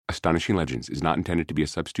Astonishing Legends is not intended to be a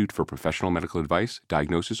substitute for professional medical advice,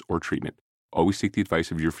 diagnosis, or treatment. Always seek the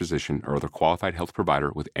advice of your physician or other qualified health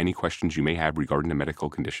provider with any questions you may have regarding a medical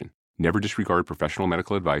condition. Never disregard professional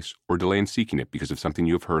medical advice or delay in seeking it because of something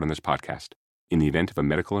you have heard on this podcast. In the event of a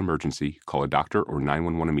medical emergency, call a doctor or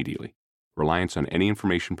 911 immediately. Reliance on any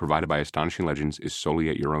information provided by Astonishing Legends is solely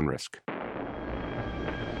at your own risk.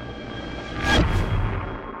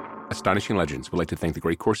 Astonishing Legends would like to thank the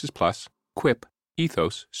Great Courses Plus, Quip,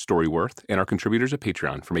 Ethos, Storyworth, and our contributors at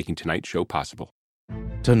Patreon for making tonight's show possible.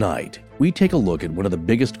 Tonight, we take a look at one of the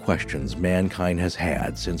biggest questions mankind has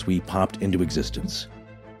had since we popped into existence.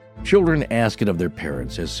 Children ask it of their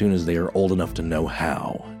parents as soon as they are old enough to know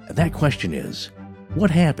how, and that question is,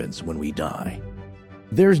 what happens when we die?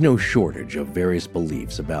 There's no shortage of various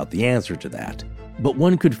beliefs about the answer to that, but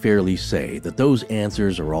one could fairly say that those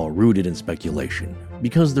answers are all rooted in speculation,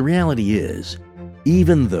 because the reality is,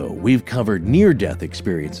 even though we've covered near-death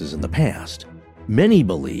experiences in the past, many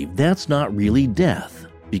believe that's not really death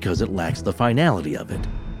because it lacks the finality of it.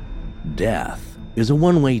 Death is a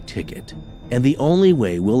one-way ticket, and the only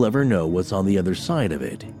way we'll ever know what's on the other side of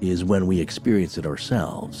it is when we experience it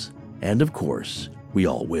ourselves. And of course, we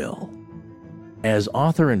all will. As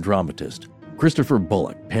author and dramatist Christopher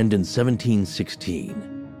Bullock penned in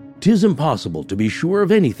 1716, "'Tis impossible to be sure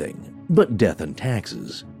of anything but death and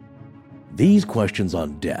taxes." These questions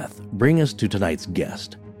on death bring us to tonight's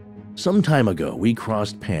guest. Some time ago, we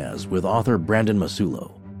crossed paths with author Brandon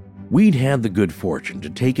Massullo. We'd had the good fortune to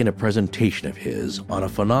take in a presentation of his on a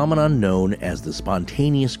phenomenon known as the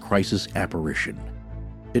spontaneous crisis apparition.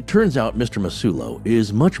 It turns out Mr. Massullo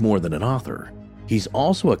is much more than an author. He's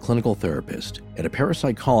also a clinical therapist and a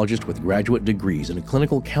parapsychologist with graduate degrees in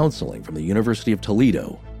clinical counseling from the University of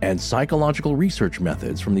Toledo and psychological research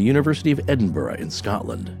methods from the University of Edinburgh in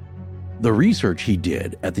Scotland. The research he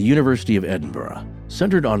did at the University of Edinburgh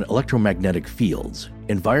centered on electromagnetic fields,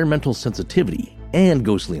 environmental sensitivity, and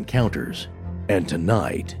ghostly encounters. And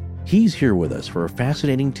tonight, he's here with us for a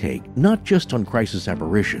fascinating take not just on crisis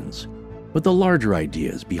apparitions, but the larger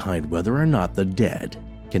ideas behind whether or not the dead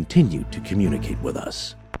continue to communicate with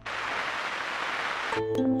us.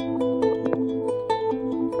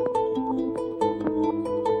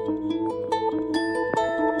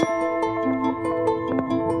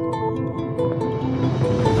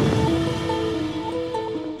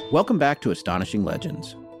 Welcome back to Astonishing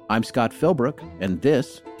Legends. I'm Scott Philbrook, and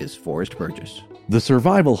this is Forrest Burgess. The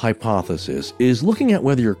survival hypothesis is looking at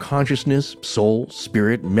whether your consciousness, soul,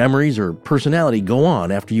 spirit, memories, or personality go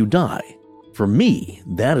on after you die. For me,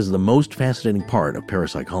 that is the most fascinating part of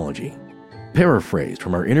parapsychology. Paraphrased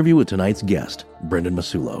from our interview with tonight's guest, Brendan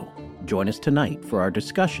Massullo. Join us tonight for our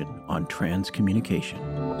discussion on transcommunication.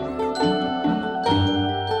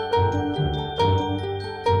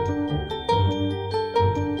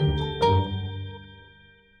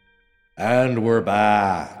 And we're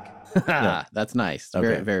back. That's nice. Okay.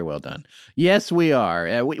 Very, very well done. Yes, we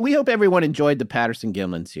are. We hope everyone enjoyed the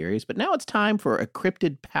Patterson-Gimlin series, but now it's time for a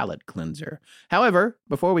cryptid palate cleanser. However,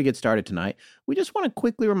 before we get started tonight, we just want to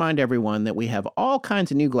quickly remind everyone that we have all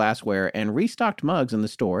kinds of new glassware and restocked mugs in the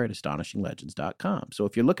store at astonishinglegends.com. So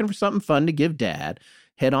if you're looking for something fun to give Dad,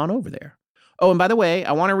 head on over there. Oh, and by the way,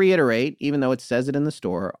 I want to reiterate, even though it says it in the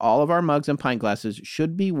store, all of our mugs and pint glasses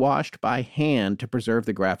should be washed by hand to preserve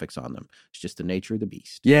the graphics on them. It's just the nature of the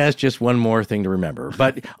beast. Yeah, it's just one more thing to remember.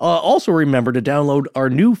 But also remember to download our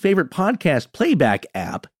new favorite podcast playback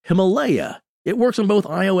app, Himalaya. It works on both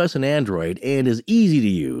iOS and Android and is easy to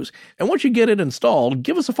use. And once you get it installed,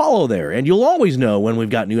 give us a follow there, and you'll always know when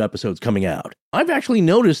we've got new episodes coming out. I've actually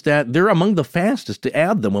noticed that they're among the fastest to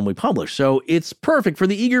add them when we publish, so it's perfect for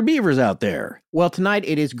the eager beavers out there. Well, tonight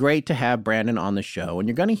it is great to have Brandon on the show, and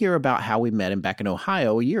you're going to hear about how we met him back in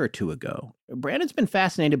Ohio a year or two ago. Brandon's been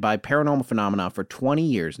fascinated by paranormal phenomena for 20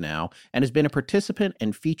 years now and has been a participant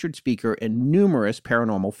and featured speaker in numerous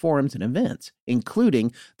paranormal forums and events,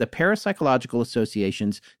 including the Parapsychological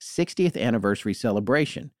Association's 60th anniversary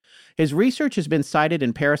celebration. His research has been cited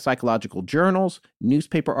in parapsychological journals,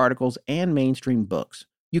 newspaper articles, and mainstream books.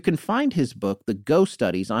 You can find his book, The Ghost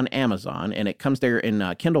Studies, on Amazon, and it comes there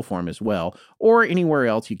in Kindle form as well, or anywhere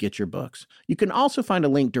else you get your books. You can also find a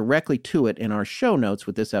link directly to it in our show notes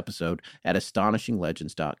with this episode at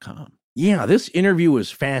astonishinglegends.com. Yeah, this interview was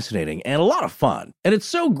fascinating and a lot of fun, and it's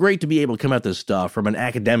so great to be able to come at this stuff from an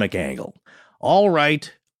academic angle. All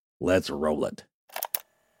right, let's roll it.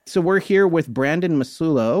 So we're here with Brandon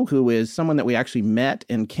Massullo, who is someone that we actually met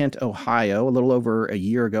in Kent, Ohio, a little over a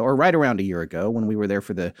year ago, or right around a year ago, when we were there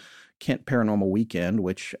for the Kent Paranormal Weekend,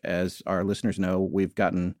 which, as our listeners know, we've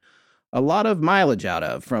gotten a lot of mileage out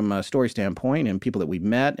of from a story standpoint and people that we've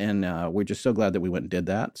met. And we're just so glad that we went and did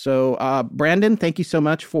that. So, Brandon, thank you so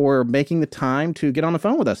much for making the time to get on the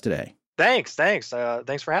phone with us today. Thanks. Thanks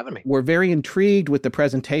for having me. We're very intrigued with the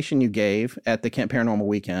presentation you gave at the Kent Paranormal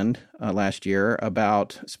Weekend last year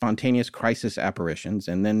about spontaneous crisis apparitions.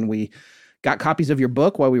 And then we got copies of your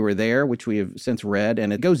book while we were there, which we have since read,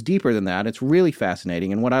 and it goes deeper than that. It's really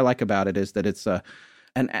fascinating. And what I like about it is that it's an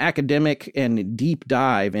academic and deep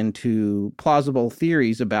dive into plausible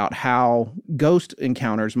theories about how ghost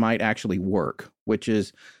encounters might actually work, which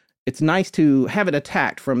is, it's nice to have it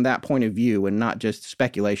attacked from that point of view and not just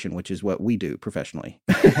speculation, which is what we do professionally.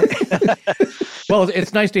 Well,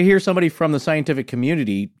 it's nice to hear somebody from the scientific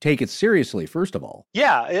community take it seriously, first of all.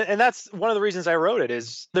 Yeah, and that's one of the reasons I wrote it,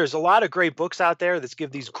 is there's a lot of great books out there that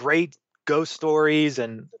give these great ghost stories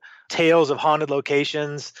and tales of haunted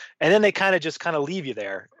locations, and then they kind of leave you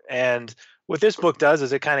there. And what this book does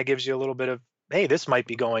is it kind of gives you a little bit of, hey, this might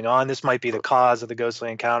be going on. This might be the cause of the ghostly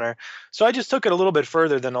encounter. So I just took it a little bit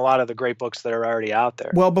further than a lot of the great books that are already out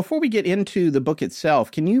there. Well, before we get into the book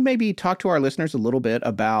itself, can you maybe talk to our listeners a little bit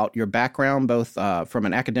about your background, both from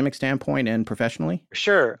an academic standpoint and professionally?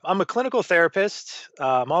 Sure. I'm a clinical therapist.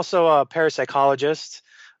 I'm also a parapsychologist.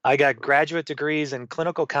 I got graduate degrees in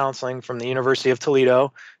clinical counseling from the University of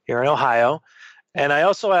Toledo here in Ohio. And I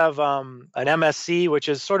also have an MSc, which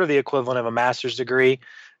is sort of the equivalent of a master's degree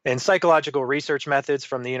in psychological research methods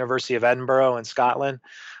from the University of Edinburgh in Scotland.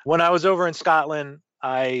 When I was over in Scotland,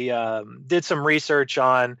 I did some research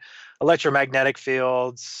on electromagnetic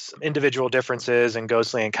fields, individual differences, and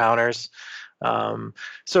ghostly encounters.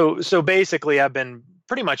 So basically, I've been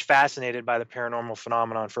pretty much fascinated by the paranormal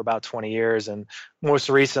phenomenon for about 20 years. And most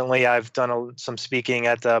recently, I've done some speaking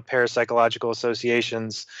at the Parapsychological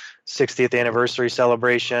Association's 60th anniversary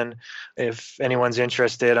celebration. If anyone's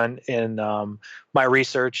interested in my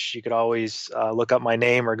research, you could always look up my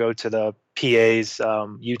name or go to the PA's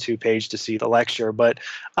YouTube page to see the lecture. But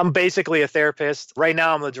I'm basically a therapist. Right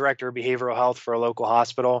now, I'm the director of behavioral health for a local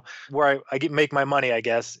hospital. Where I make my money, I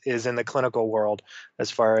guess, is in the clinical world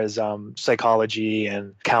as far as psychology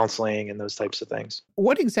and counseling and those types of things.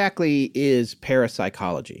 What exactly is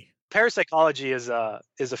parapsychology? Parapsychology is a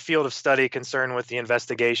field of study concerned with the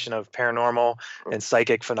investigation of paranormal and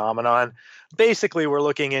psychic phenomenon. Basically, we're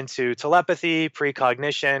looking into telepathy,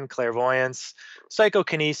 precognition, clairvoyance,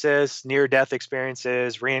 psychokinesis, near-death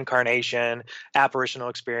experiences, reincarnation, apparitional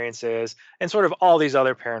experiences, and sort of all these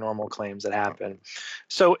other paranormal claims that happen.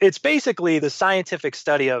 So it's basically the scientific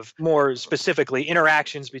study of, more specifically,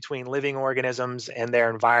 interactions between living organisms and their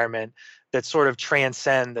environment that sort of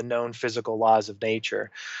transcend the known physical laws of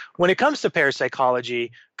nature. When it comes to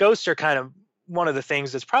parapsychology, ghosts are kind of one of the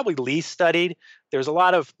things that's probably least studied. There's a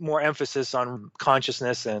lot of more emphasis on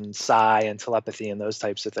consciousness and psi and telepathy and those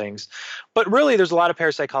types of things. But really, there's a lot of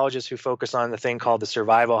parapsychologists who focus on the thing called the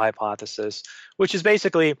survival hypothesis, which is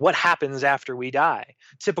basically what happens after we die.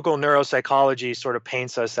 Typical neuropsychology sort of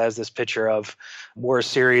paints us as this picture of we're a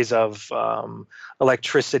series of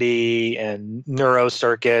electricity and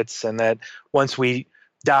neurocircuits, and that once we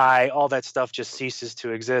die, all that stuff just ceases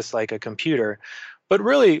to exist like a computer. But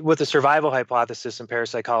really, what the survival hypothesis in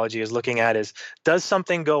parapsychology is looking at is, does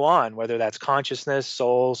something go on, whether that's consciousness,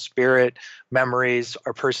 soul, spirit, memories,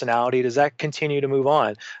 or personality? Does that continue to move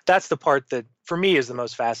on? That's the part that, for me, is the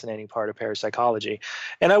most fascinating part of parapsychology.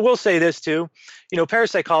 And I will say this, too.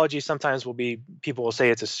 Parapsychology sometimes people will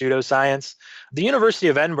say it's a pseudoscience. The University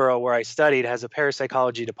of Edinburgh, where I studied, has a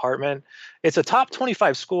parapsychology department. It's a top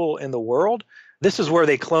 25 school in the world. This is where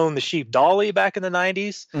they cloned the sheep Dolly back in the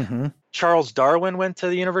 90s. Mm-hmm. Charles Darwin went to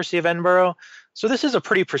the University of Edinburgh. So this is a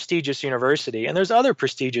pretty prestigious university. And there's other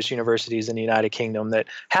prestigious universities in the United Kingdom that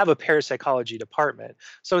have a parapsychology department.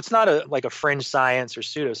 So it's not like a fringe science or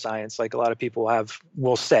pseudoscience like a lot of people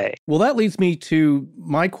will say. Well, that leads me to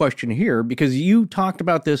my question here, because you talked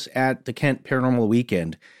about this at the Kent Paranormal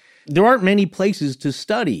Weekend. There aren't many places to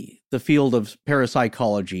study the field of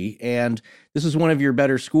parapsychology, and this is one of your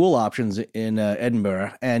better school options in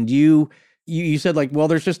Edinburgh. And you said,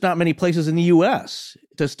 there's just not many places in the U.S.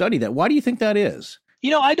 to study that. Why do you think that is?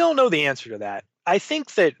 I don't know the answer to that. I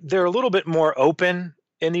think that they're a little bit more open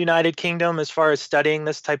in the United Kingdom as far as studying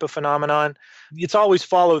this type of phenomenon. It's always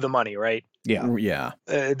follow the money, right? Yeah.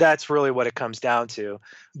 That's really what it comes down to.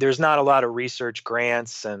 There's not a lot of research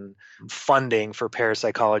grants and funding for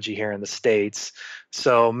parapsychology here in the States.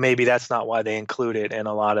 So maybe that's not why they include it in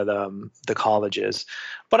a lot of the colleges.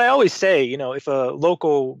 But I always say, if a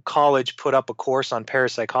local college put up a course on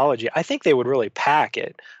parapsychology, I think they would really pack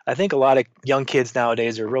it. I think a lot of young kids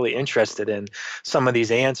nowadays are really interested in some of these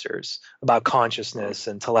answers about consciousness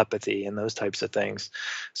and telepathy and those types of things.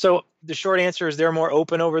 So the short answer is they're more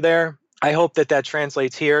open over there. I hope that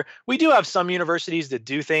translates here. We do have some universities that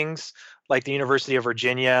do things, like the University of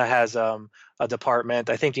Virginia has a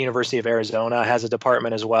department. I think the University of Arizona has a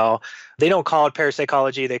department as well. They don't call it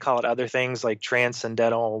parapsychology. They call it other things like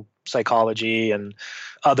transcendental psychology and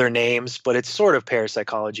other names, but it's sort of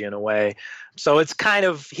parapsychology in a way. So it's kind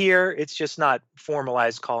of here. It's just not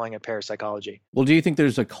formalized calling it parapsychology. Well, do you think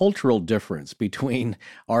there's a cultural difference between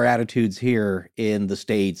our attitudes here in the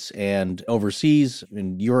States and overseas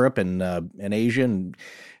in Europe and Asia? And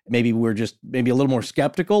maybe we're just maybe a little more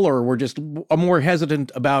skeptical, or we're just more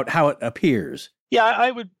hesitant about how it appears? Yeah,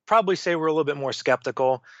 I would probably say we're a little bit more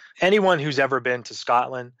skeptical. Anyone who's ever been to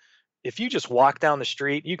Scotland, if you just walk down the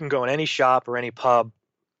street, you can go in any shop or any pub.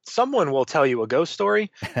 Someone will tell you a ghost story.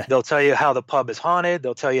 They'll tell you how the pub is haunted.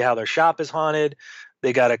 They'll tell you how their shop is haunted.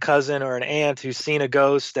 They got a cousin or an aunt who's seen a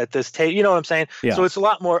ghost at this table. You know what I'm saying? Yeah. So it's a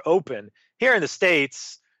lot more open. Here in the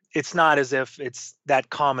States, it's not as if it's that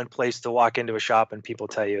commonplace to walk into a shop and people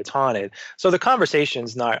tell you it's haunted. So the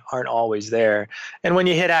conversations aren't always there. And when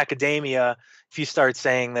you hit academia, if you start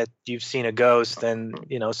saying that you've seen a ghost, then,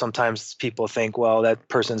 sometimes people think, well, that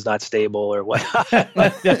person's not stable or what.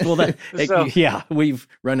 Yeah, we've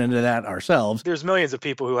run into that ourselves. There's millions of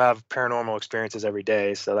people who have paranormal experiences every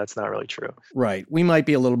day, so that's not really true. Right. We might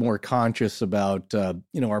be a little more conscious about,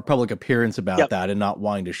 our public appearance about that and not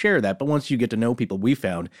wanting to share that. But once you get to know people, we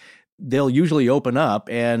found they'll usually open up,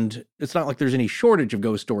 and it's not like there's any shortage of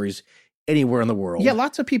ghost stories anywhere in the world. Yeah,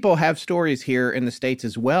 lots of people have stories here in the States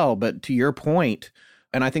as well. But to your point,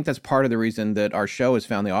 and I think that's part of the reason that our show has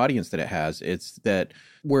found the audience that it has, it's that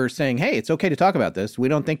we're saying, hey, it's okay to talk about this. We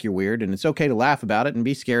don't think you're weird, and it's okay to laugh about it and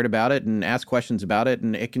be scared about it and ask questions about it,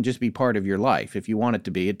 and it can just be part of your life. If you want it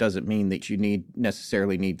to be, it doesn't mean that you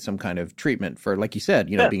necessarily need some kind of treatment for, like you said,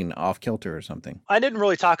 being off kilter or something. I didn't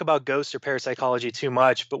really talk about ghosts or parapsychology too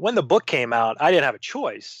much, but when the book came out, I didn't have a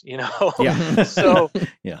choice, Yeah. So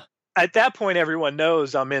yeah. At that point, everyone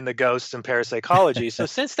knows I'm in the ghosts and parapsychology. So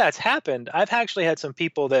since that's happened, I've actually had some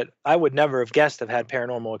people that I would never have guessed have had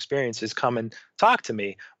paranormal experiences come and talk to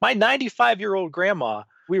me. My 95-year-old grandma,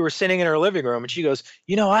 we were sitting in her living room and she goes,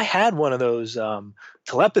 I had one of those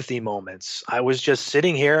telepathy moments. I was just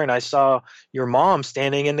sitting here and I saw your mom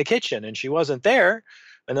standing in the kitchen and she wasn't there.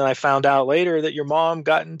 And then I found out later that your mom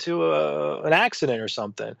got into an accident or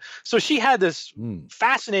something. So she had this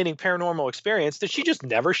fascinating paranormal experience that she just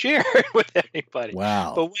never shared with anybody.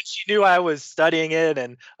 Wow. But when she knew I was studying it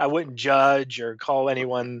and I wouldn't judge or call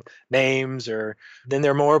anyone names, then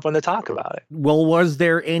they're more open to talk about it. Well, was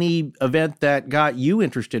there any event that got you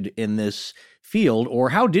interested in this field,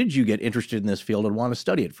 or how did you get interested in this field and want to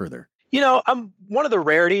study it further? I'm one of the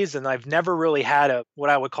rarities, and I've never really had what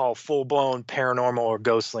I would call full-blown paranormal or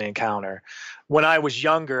ghostly encounter. When I was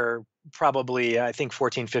younger, probably, I think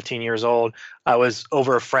 14, 15 years old, I was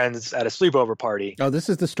over a friend's at a sleepover party. Oh, this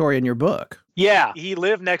is the story in your book. Yeah. He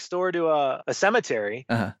lived next door to a cemetery.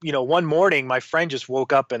 Uh-huh. One morning, my friend just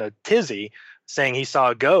woke up in a tizzy saying he saw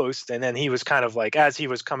a ghost. And then he was kind of like, as he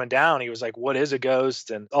was coming down, he was like, what is a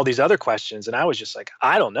ghost? And all these other questions. And I was just like,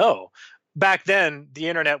 I don't know. Back then, the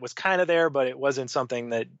internet was kind of there, but it wasn't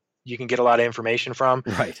something that you can get a lot of information from.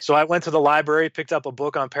 Right. So I went to the library, picked up a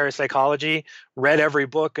book on parapsychology, read every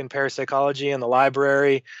book in parapsychology in the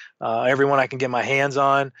library, everyone I can get my hands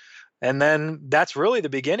on. And then that's really the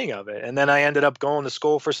beginning of it. And then I ended up going to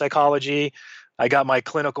school for psychology. I got my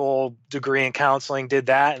clinical degree in counseling, did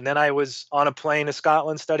that. And then I was on a plane to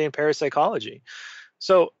Scotland studying parapsychology.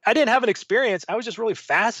 So I didn't have an experience. I was just really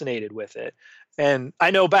fascinated with it. And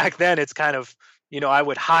I know back then it's kind of, I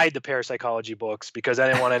would hide the parapsychology books because I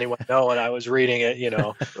didn't want anyone to know when I was reading it, It's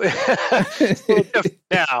a little different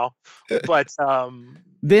now. But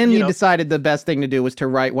then you decided the best thing to do was to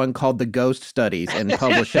write one called The Ghost Studies and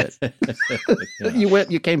publish it. Yeah.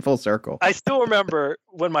 You came full circle. I still remember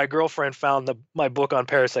when my girlfriend found my book on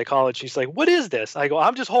parapsychology. She's like, "What is this?" I go,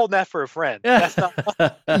 "I'm just holding that for a friend." That's not.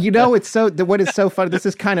 What is so funny. This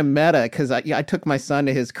is kind of meta because I took my son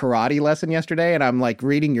to his karate lesson yesterday, and I'm like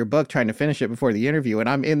reading your book, trying to finish it before the interview, and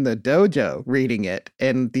I'm in the dojo reading it,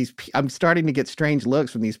 and I'm starting to get strange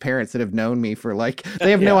looks from these parents that have known me for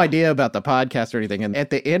they have no idea about the podcast or anything, and at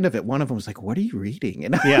the end of it, one of them was like, "What are you reading?"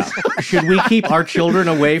 And Yeah. Should we keep our children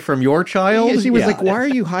away from your child? she was like, "Why are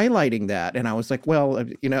you highlighting that?" And I was like, "Well,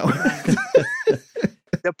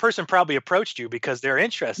 The person probably approached you because they're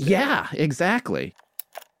interested. Yeah, exactly.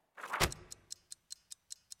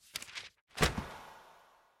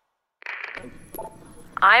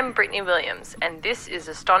 I'm Brittany Williams, and this is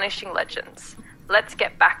Astonishing Legends. Let's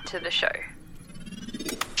get back to the show.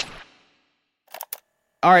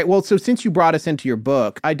 All right. Well, so since you brought us into your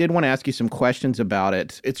book, I did want to ask you some questions about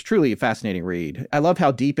it. It's truly a fascinating read. I love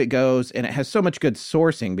how deep it goes, and it has so much good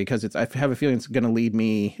sourcing because I have a feeling it's going to lead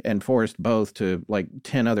me and Forrest both to like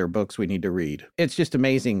 10 other books we need to read. It's just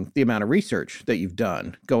amazing the amount of research that you've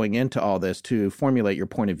done going into all this to formulate your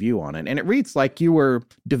point of view on it. And it reads like you were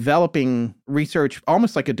developing research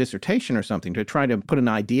almost like a dissertation or something to try to put an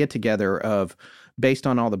idea together of, based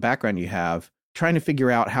on all the background you have, trying to figure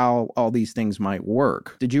out how all these things might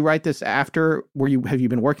work. Did you write this after? Have you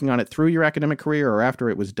been working on it through your academic career or after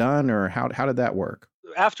it was done, or how did that work?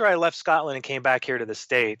 After I left Scotland and came back here to the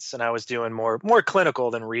States, and I was doing more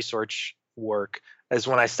clinical than research work, is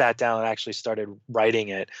when I sat down and actually started writing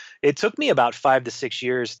it. It took me about 5 to 6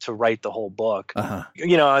 years to write the whole book. Uh-huh.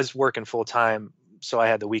 I was working full time, so I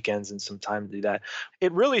had the weekends and some time to do that.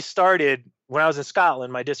 It really started when I was in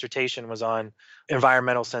Scotland. My dissertation was on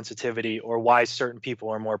environmental sensitivity, or why certain people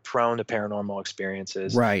are more prone to paranormal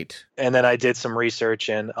experiences. Right. And then I did some research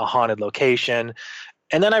in a haunted location.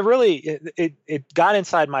 And then it got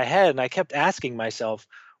inside my head, and I kept asking myself,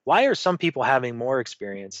 why are some people having more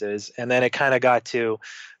experiences? And then it kind of got to,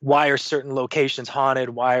 why are certain locations haunted?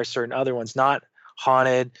 Why are certain other ones not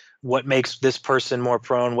haunted? What makes this person more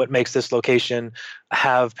prone? What makes this location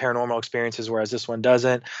have paranormal experiences, whereas this one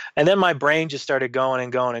doesn't? And then my brain just started going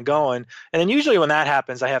and going and going. And then usually when that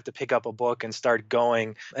happens, I have to pick up a book and start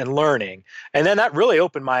going and learning. And then that really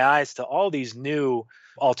opened my eyes to all these new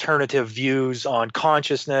alternative views on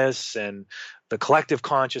consciousness and the collective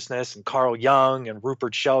consciousness, and Carl Jung and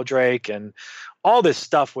Rupert Sheldrake, and all this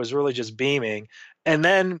stuff was really just beaming. And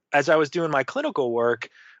then as I was doing my clinical work,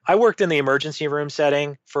 I worked in the emergency room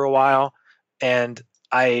setting for a while, and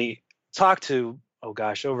I talked to,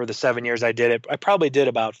 over the 7 years I did it, I probably did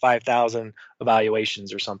about 5,000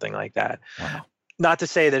 evaluations or something like that. Wow. Not to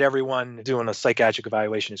say that everyone doing a psychiatric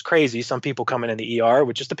evaluation is crazy. Some people come in the ER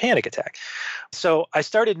with just a panic attack. So I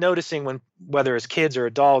started noticing whether as kids or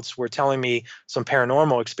adults were telling me some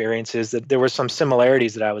paranormal experiences, that there were some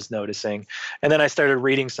similarities that I was noticing. And then I started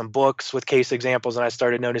reading some books with case examples, and I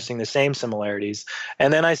started noticing the same similarities.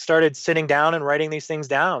 And then I started sitting down and writing these things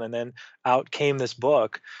down, and then out came this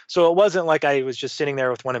book. So it wasn't like I was just sitting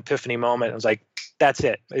there with one epiphany moment. It was like, that's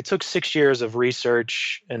it. It took 6 years of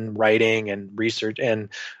research and writing and research. And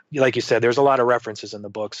like you said, there's a lot of references in the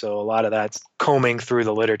book. So a lot of that's combing through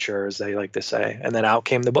the literature, as they like to say. And then out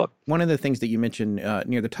came the book. One of the things that you mentioned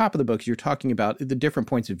near the top of the book is you're talking about the different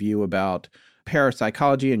points of view about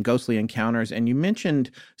parapsychology and ghostly encounters. And you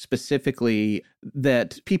mentioned specifically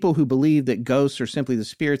that people who believe that ghosts are simply the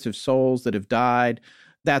spirits of souls that have died,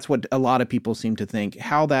 that's what a lot of people seem to think.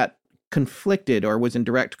 How that conflicted or was in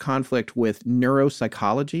direct conflict with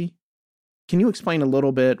neuropsychology. Can you explain a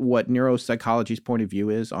little bit what neuropsychology's point of view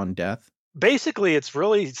is on death? Basically, it's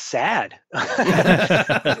really sad.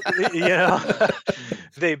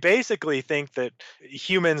 They basically think that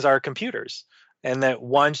humans are computers, and that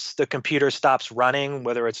once the computer stops running,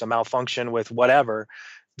 whether it's a malfunction with whatever,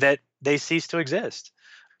 that they cease to exist.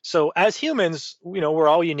 So as humans, we're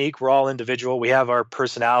all unique. We're all individual. We have our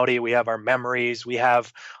personality. We have our memories. We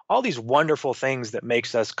have all these wonderful things that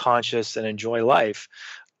makes us conscious and enjoy life.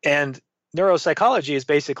 And neuropsychology is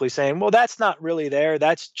basically saying, well, that's not really there.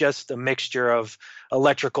 That's just a mixture of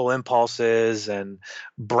electrical impulses and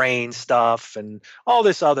brain stuff and all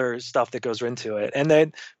this other stuff that goes into it. And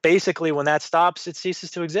then basically when that stops, it ceases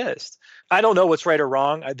to exist. I don't know what's right or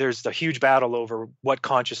wrong. There's a huge battle over what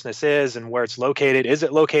consciousness is and where it's located. Is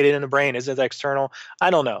it located in the brain? Is it external? I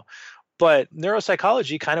don't know. But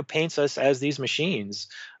neuropsychology kind of paints us as these machines.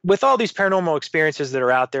 With all these paranormal experiences that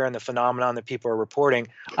are out there and the phenomenon that people are reporting,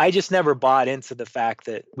 I just never bought into the fact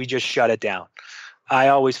that we just shut it down. I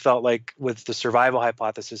always felt like with the survival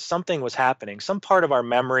hypothesis, something was happening. Some part of our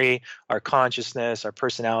memory, our consciousness, our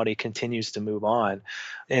personality continues to move on.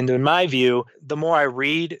 And in my view, the more I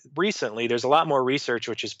read recently, there's a lot more research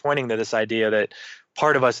which is pointing to this idea that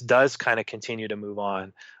part of us does kind of continue to move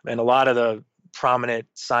on. And a lot of the prominent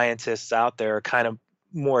scientists out there are kind of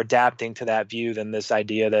more adapting to that view than this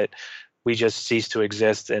idea that we just cease to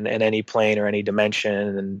exist in any plane or any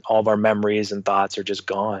dimension, and all of our memories and thoughts are just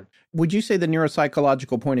gone. Would you say the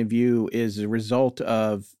neuropsychological point of view is a result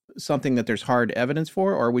of something that there's hard evidence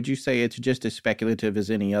for, or would you say it's just as speculative as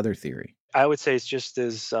any other theory? I would say it's just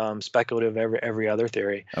as speculative as every other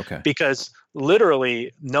theory. Okay. Because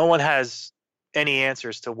literally no one has any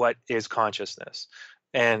answers to what is consciousness.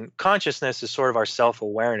 And consciousness is sort of our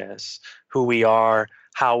self-awareness, who we are,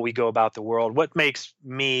 how we go about the world, what makes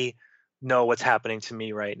me know what's happening to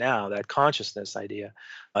me right now, that consciousness idea.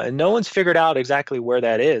 And no one's figured out exactly where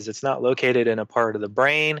that is. It's not located in a part of the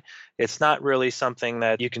brain. It's not really something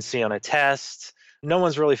that you can see on a test. No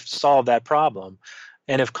one's really solved that problem.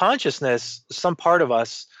 And if consciousness, some part of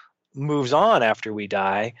us moves on after we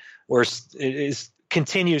die, or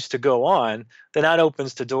continues to go on, then that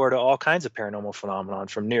opens the door to all kinds of paranormal phenomenon,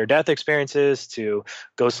 from near-death experiences to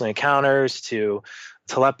ghostly encounters to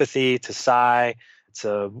telepathy to psi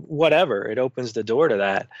to whatever. It opens the door to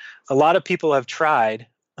that. A lot of people have tried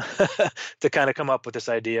to kind of come up with this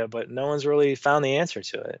idea, but no one's really found the answer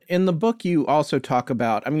to it. In the book, you also talk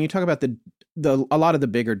about, you talk about a lot of the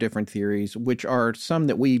bigger different theories, which are some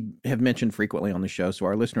that we have mentioned frequently on the show. So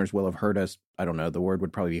our listeners will have heard us, I don't know, the word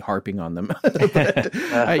would probably be harping on them. But,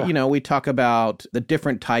 we talk about the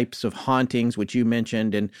different types of hauntings, which you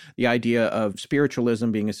mentioned, and the idea of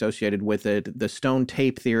spiritualism being associated with it. The stone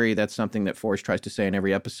tape theory, that's something that Forrest tries to say in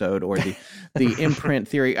every episode, or the imprint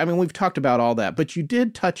theory. We've talked about all that, but you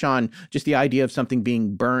did touch on just the idea of something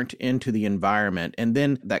being burnt into the environment. And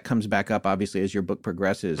then that comes back up, obviously, as your book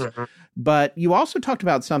progresses. Mm-hmm. But you also talked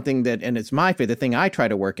about something that, and it's my favorite, the thing I try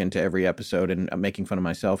to work into every episode, and I'm making fun of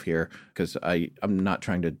myself here because I'm not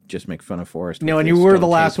trying to just make fun of Forrest. No, and you were the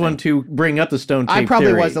last one to bring up the stone tape I probably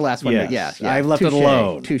theory. was the last one. Yes. I've left it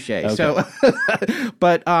alone. Touche. Okay. So,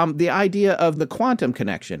 but the idea of the quantum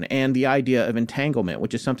connection and the idea of entanglement,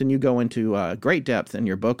 which is something you go into great depth in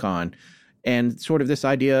your book on, and sort of this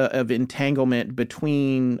idea of entanglement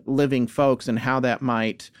between living folks and how that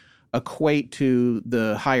might equate to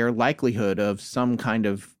the higher likelihood of some kind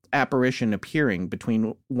of apparition appearing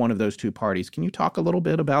between one of those two parties. Can you talk a little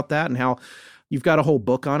bit about that and how you've got a whole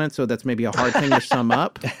book on it, so that's maybe a hard thing to sum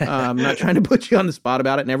up. I'm not trying to put you on the spot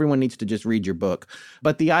about it, and everyone needs to just read your book.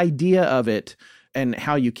 But the idea of it and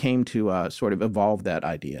how you came to sort of evolve that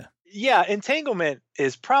idea. Yeah, entanglement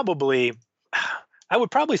is probably, I would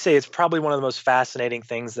probably say it's probably one of the most fascinating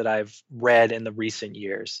things that I've read in the recent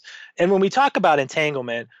years. And when we talk about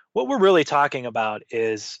entanglement, what we're really talking about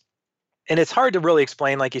is, and it's hard to really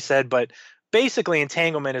explain, like you said, but basically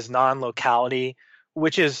entanglement is non-locality,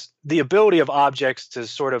 which is the ability of objects to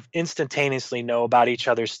sort of instantaneously know about each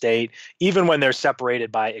other's state, even when they're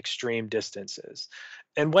separated by extreme distances.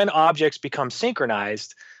 And when objects become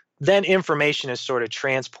synchronized, then information is sort of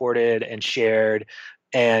transported and shared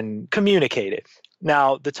and communicated.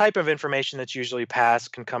 Now, the type of information that's usually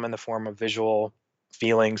passed can come in the form of visual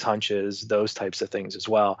feelings, hunches, those types of things as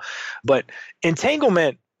well. But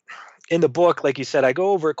entanglement, in the book, like you said, I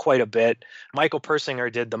go over it quite a bit. Michael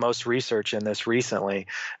Persinger did the most research in this recently.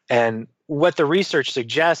 And what the research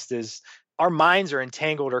suggests is our minds are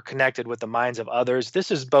entangled or connected with the minds of others. This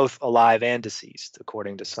is both alive and deceased,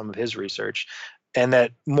 according to some of his research, and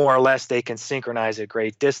that more or less they can synchronize at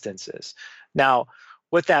great distances. Now,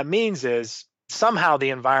 what that means is somehow the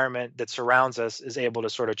environment that surrounds us is able to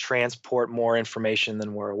sort of transport more information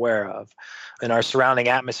than we're aware of. And our surrounding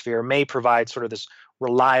atmosphere may provide sort of this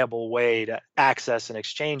reliable way to access and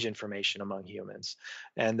exchange information among humans.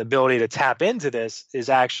 And the ability to tap into this is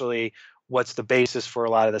actually what's the basis for a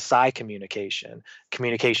lot of the psi communication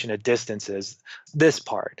at distances, this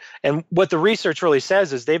part. And what the research really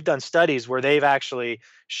says is they've done studies where they've actually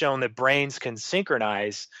shown that brains can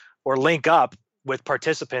synchronize or link up with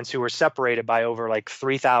participants who were separated by over like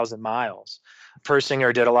 3,000 miles.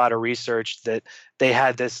 Persinger did a lot of research that they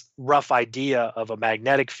had this rough idea of a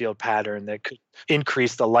magnetic field pattern that could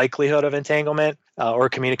increase the likelihood of entanglement or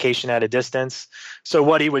communication at a distance. So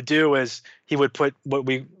what he would do is he would put what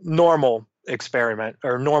we normal experiment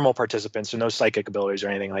or normal participants, so no psychic abilities or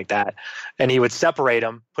anything like that, and he would separate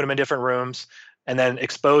them, put them in different rooms, and then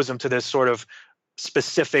expose them to this sort of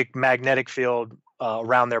specific magnetic field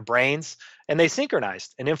around their brains, and they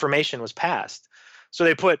synchronized and information was passed. So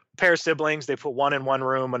they put pair of siblings, they put one in one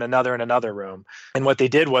room and another in another room. And what they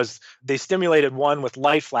did was they stimulated one with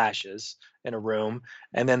light flashes in a room,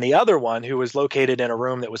 and then the other one, who was located in a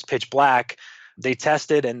room that was pitch black, they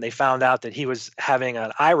tested and they found out that he was having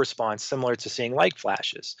an eye response similar to seeing light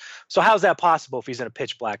flashes. So how's that possible if he's in a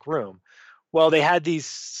pitch black room? Well, they had these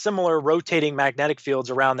similar rotating magnetic fields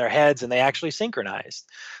around their heads, and they actually synchronized.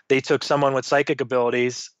 They took someone with psychic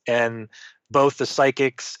abilities and both the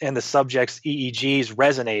psychics and the subject's EEGs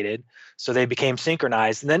resonated, so they became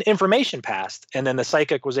synchronized, and then information passed, and then the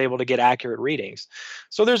psychic was able to get accurate readings.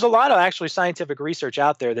 So there's a lot of actually scientific research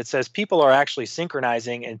out there that says people are actually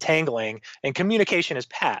synchronizing and tangling, and communication is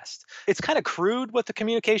passed. It's kind of crude what the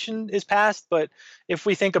communication is passed, but if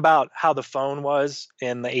we think about how the phone was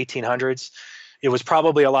in the 1800s, it was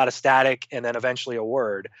probably a lot of static and then eventually a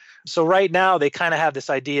word. So right now they kind of have this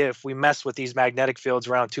idea, if we mess with these magnetic fields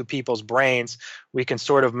around two people's brains, we can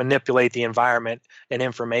sort of manipulate the environment and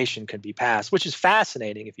information can be passed, which is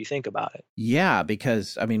fascinating if you think about it. Yeah,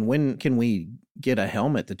 because, I mean, when can we get a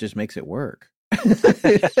helmet that just makes it work?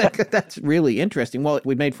 That's really interesting. Well,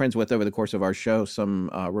 we made friends with, over the course of our show, some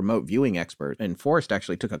remote viewing experts, and Forrest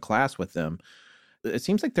actually took a class with them. It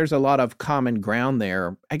seems like there's a lot of common ground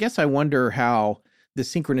there. I guess I wonder how the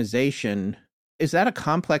synchronization, is that a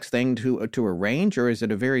complex thing to arrange, or is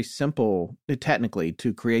it a very simple, technically,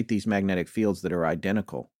 to create these magnetic fields that are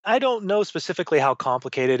identical? I don't know specifically how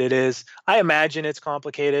complicated it is. I imagine it's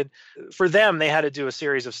complicated. For them, they had to do a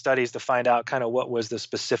series of studies to find out kind of what was the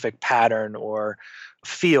specific pattern or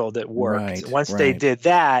field that worked. Right, Once they did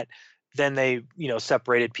that, then they,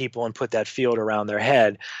 separated people and put that field around their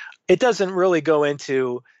head. It doesn't really go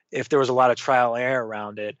into if there was a lot of trial and error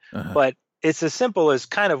around it, but it's as simple as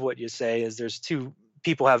kind of what you say is there's two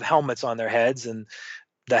people have helmets on their heads, and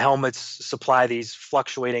the helmets supply these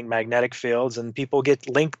fluctuating magnetic fields, and people get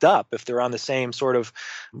linked up if they're on the same sort of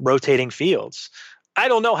rotating fields. I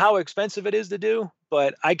don't know how expensive it is to do,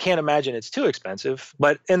 but I can't imagine it's too expensive.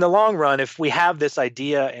 But in the long run, if we have this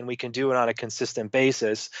idea and we can do it on a consistent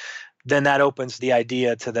basis, then that opens the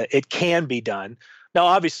idea to it can be done. Now,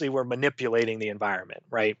 obviously, we're manipulating the environment,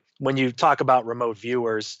 right? When you talk about remote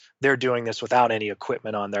viewers, they're doing this without any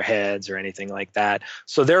equipment on their heads or anything like that.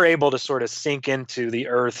 So they're able to sort of sink into the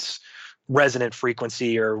Earth's resonant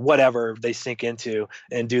frequency or whatever they sink into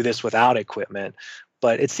and do this without equipment.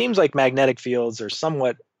 But it seems like magnetic fields are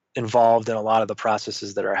somewhat involved in a lot of the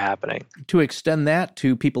processes that are happening. To extend that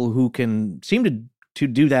to people who can seem to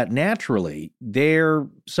do that naturally, they're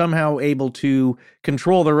somehow able to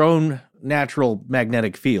control their own natural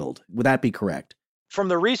magnetic field. Would that be correct? From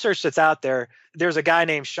the research that's out there, there's a guy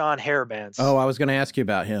named Sean Harebans. Oh, I was going to ask you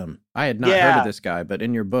about him. I had not heard of this guy, but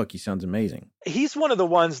in your book, he sounds amazing. He's one of the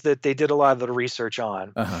ones that they did a lot of the research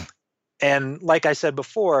on. And like I said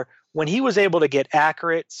before, when he was able to get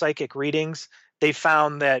accurate psychic readings, they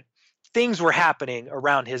found that things were happening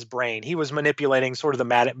around his brain. He was manipulating sort of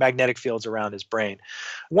the magnetic fields around his brain.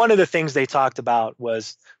 One of the things they talked about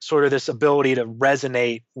was sort of this ability to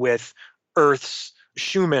resonate with Earth's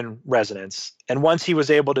Schumann resonance. And once he was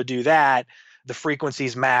able to do that, the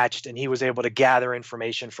frequencies matched and he was able to gather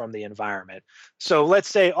information from the environment. So let's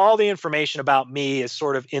say all the information about me is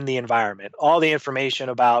sort of in the environment. All the information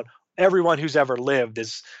about everyone who's ever lived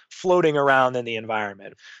is floating around in the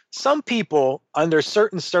environment. Some people, under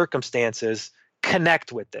certain circumstances,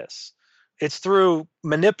 connect with this. It's through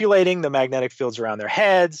manipulating the magnetic fields around their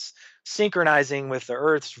heads, synchronizing with the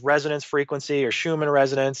Earth's resonance frequency or Schumann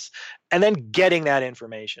resonance, and then getting that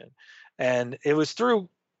information. And it was through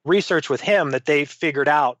research with him that they figured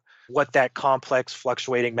out what that complex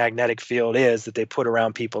fluctuating magnetic field is that they put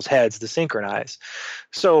around people's heads to synchronize.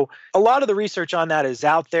 So a lot of the research on that is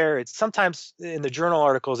out there. It's sometimes in the journal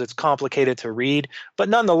articles, it's complicated to read, but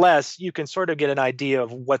nonetheless, you can sort of get an idea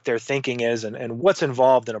of what their thinking is and what's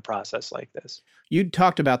involved in a process like this. You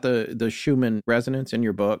talked about the Schumann resonance in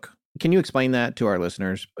your book. Can you explain that to our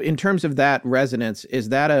listeners? In terms of that resonance, is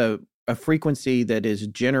that a frequency that is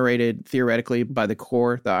generated theoretically by the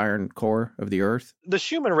core, the iron core of the Earth? The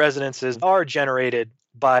Schumann resonances are generated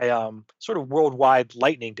by sort of worldwide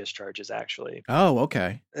lightning discharges, actually. Oh,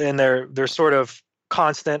 okay. And they're sort of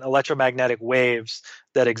constant electromagnetic waves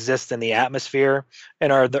that exist in the atmosphere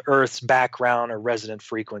and are the Earth's background or resonant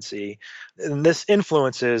frequency. And this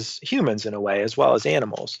influences humans in a way as well as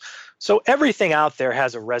animals. So everything out there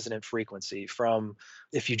has a resonant frequency. From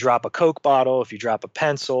if you drop a Coke bottle, if you drop a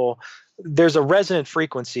pencil, there's a resonant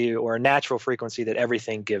frequency or a natural frequency that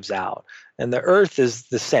everything gives out. And the Earth is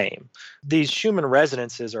the same. These Schumann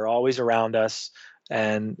resonances are always around us.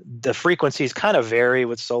 And the frequencies kind of vary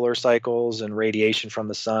with solar cycles and radiation from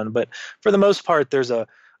the sun. But for the most part, there's a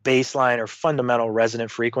baseline or fundamental resonant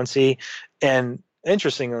frequency. And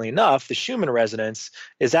interestingly enough, the Schumann resonance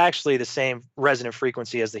is actually the same resonant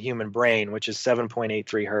frequency as the human brain, which is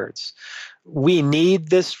 7.83 hertz. We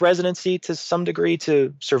need this resonancy to some degree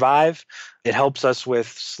to survive. It helps us with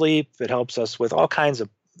sleep. It helps us with all kinds of,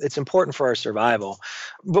 it's important for our survival.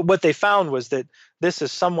 But what they found was that this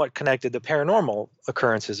is somewhat connected to paranormal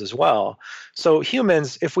occurrences as well. So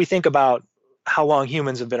humans, if we think about how long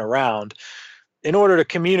humans have been around, in order to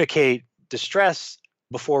communicate distress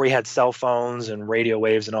before we had cell phones and radio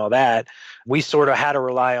waves and all that, we sort of had to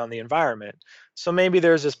rely on the environment. So maybe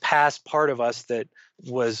there's this past part of us that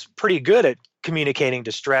was pretty good at communicating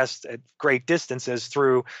distress at great distances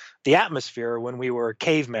through the atmosphere when we were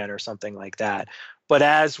cavemen or something like that. But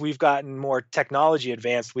as we've gotten more technology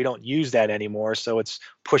advanced, we don't use that anymore. So it's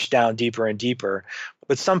pushed down deeper and deeper.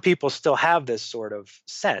 But some people still have this sort of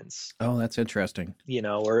sense. Oh, that's interesting.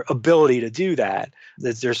 Or ability to do that.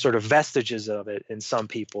 There's sort of vestiges of it in some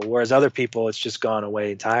people, whereas other people, it's just gone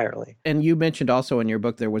away entirely. And you mentioned also in your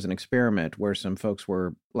book, there was an experiment where some folks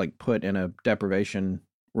were like put in a deprivation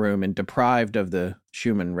room and deprived of the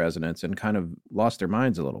Schumann resonance and kind of lost their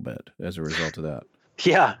minds a little bit as a result of that.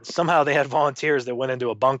 Yeah, somehow they had volunteers that went into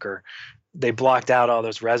a bunker. They blocked out all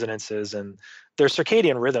those resonances and their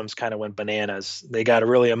circadian rhythms kind of went bananas. They got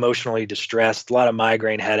really emotionally distressed, a lot of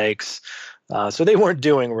migraine headaches. So they weren't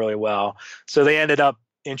doing really well. So they ended up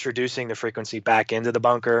introducing the frequency back into the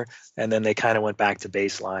bunker, and then they kind of went back to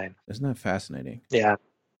baseline. Isn't that fascinating? Yeah.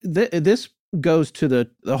 This goes to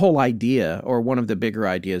the whole idea, or one of the bigger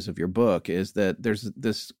ideas of your book, is that there's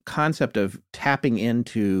this concept of tapping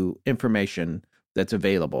into information that's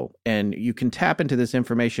available. And you can tap into this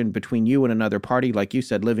information between you and another party, like you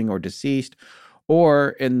said, living or deceased, or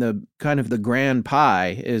in the kind of the grand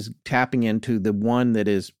pie is tapping into the one that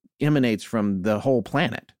emanates from the whole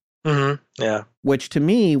planet. Mm-hmm. Yeah. Which to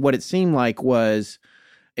me, what it seemed like was,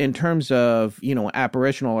 in terms of,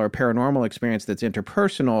 apparitional or paranormal experience that's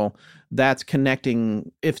interpersonal, that's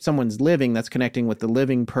connecting, if someone's living, that's connecting with the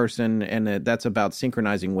living person, and that's about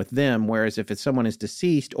synchronizing with them. Whereas if someone is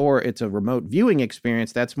deceased or it's a remote viewing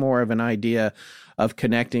experience, that's more of an idea of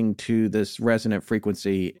connecting to this resonant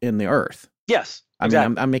frequency in the earth. Yes. I exactly.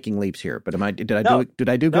 mean, I'm making leaps here, but did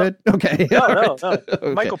I do good? Okay. No.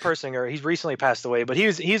 Okay. Michael Persinger, he's recently passed away, but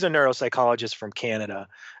he's a neuropsychologist from Canada.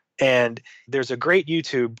 And there's a great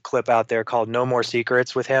YouTube clip out there called No More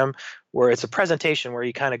Secrets with him, where it's a presentation where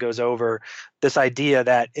he kind of goes over this idea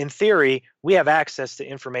that in theory, we have access to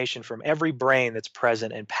information from every brain that's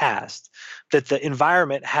present and past, that the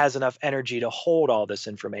environment has enough energy to hold all this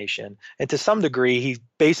information. And to some degree, he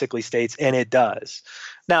basically states, and it does.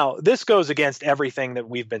 Now, this goes against everything that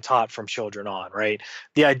we've been taught from children on, right?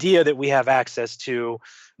 The idea that we have access to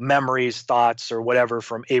memories, thoughts, or whatever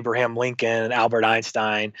from Abraham Lincoln and Albert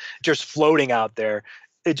Einstein just floating out there,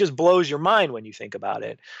 it just blows your mind when you think about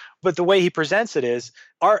it. But the way he presents it is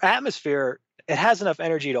our atmosphere, it has enough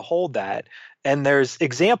energy to hold that. And there's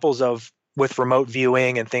examples of with remote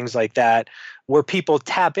viewing and things like that where people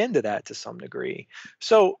tap into that to some degree.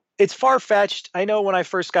 So it's far-fetched. I know when I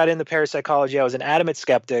first got into parapsychology, I was an adamant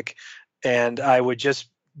skeptic, and I would just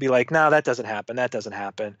be like, no, that doesn't happen. That doesn't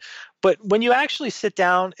happen. But when you actually sit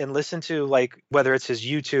down and listen to, like, whether it's his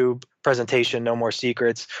YouTube presentation, No More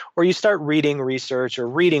Secrets, or you start reading research or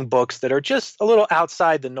reading books that are just a little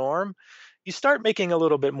outside the norm, you start making a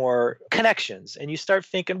little bit more connections, and you start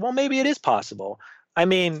thinking, well, maybe it is possible. I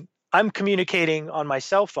mean, I'm communicating on my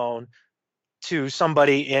cell phone to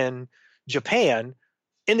somebody in Japan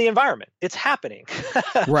in the environment. It's happening.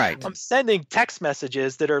 Right. I'm sending text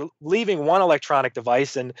messages that are leaving one electronic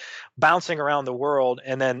device and bouncing around the world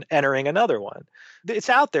and then entering another one.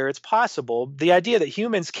 It's out there. It's possible. The idea that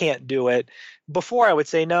humans can't do it, before I would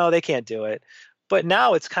say, no, they can't do it. But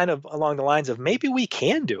now it's kind of along the lines of maybe we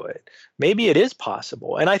can do it. Maybe it is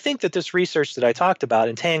possible. And I think that this research that I talked about,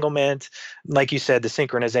 entanglement, like you said, the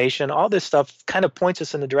synchronization, all this stuff kind of points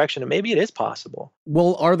us in the direction that maybe it is possible.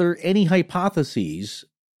 Well, are there any hypotheses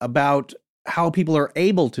about how people are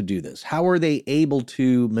able to do this? How are they able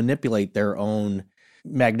to manipulate their own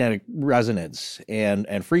magnetic resonance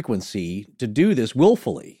and frequency to do this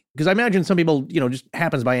willfully? Because I imagine some people, just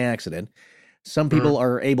happens by accident. Some people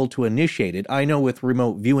are able to initiate it. I know with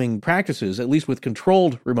remote viewing practices, at least with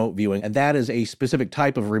controlled remote viewing, and that is a specific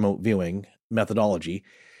type of remote viewing methodology,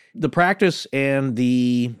 the practice and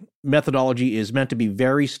the methodology is meant to be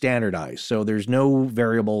very standardized. So there's no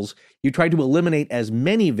variables. You try to eliminate as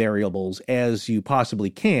many variables as you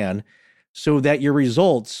possibly can so that your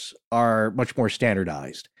results are much more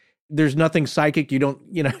standardized. There's nothing psychic. You don't,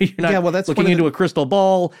 you're not that's looking into a crystal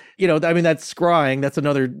ball. That's scrying. That's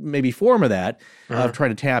another maybe form of that, of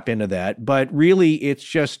trying to tap into that. But really, it's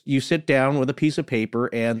just you sit down with a piece of paper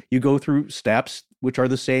and you go through steps, which are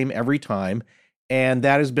the same every time. And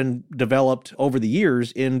that has been developed over the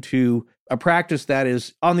years into a practice that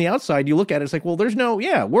is on the outside. You look at it, it's like, well,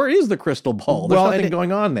 where is the crystal ball? There's nothing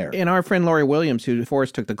going on there. And our friend Lori Williams, who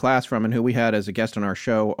Forrest took the class from and who we had as a guest on our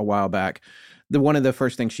show a while back, one of the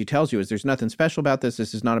first things she tells you is there's nothing special about this.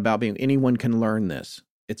 This is not about anyone can learn this.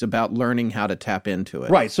 It's about learning how to tap into it.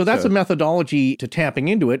 Right. So that's a methodology to tapping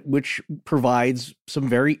into it, which provides some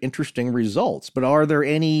very interesting results. But are there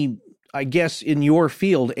any, I guess, in your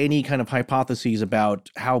field, any kind of hypotheses about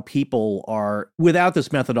how people are, without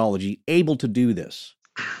this methodology, able to do this?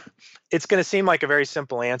 It's going to seem like a very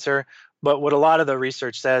simple answer, but what a lot of the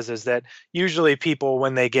research says is that usually people,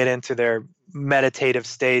 when they get into their meditative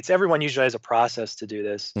states, everyone usually has a process to do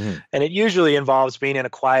this. Mm-hmm. And it usually involves being in a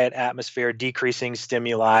quiet atmosphere, decreasing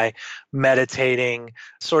stimuli, meditating,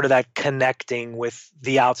 sort of that connecting with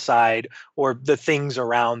the outside or the things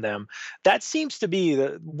around them. That seems to be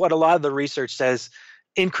what a lot of the research says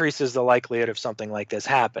increases the likelihood of something like this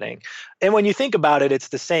happening. And when you think about it, it's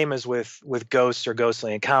the same as with ghosts or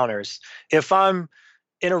ghostly encounters. If I'm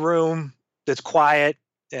in a room that's quiet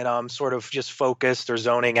and I'm sort of just focused or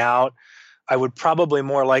zoning out, I would probably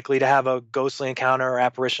more likely to have a ghostly encounter or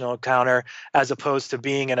apparitional encounter as opposed to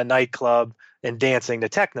being in a nightclub and dancing to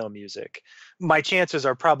techno music. My chances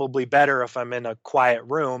are probably better if I'm in a quiet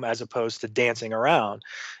room as opposed to dancing around.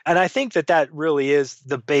 And I think that really is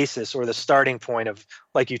the basis or the starting point of,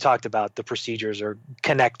 like you talked about, the procedures or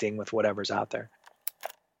connecting with whatever's out there.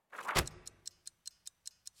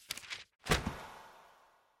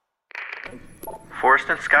 Forrest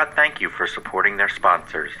and Scott, thank you for supporting their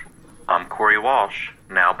sponsors. I'm Corey Walsh.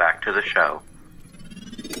 Now back to the show.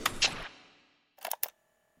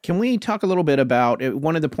 Can we talk a little bit about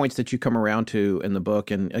one of the points that you come around to in the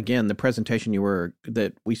book, and again, the presentation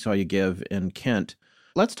that we saw you give in Kent?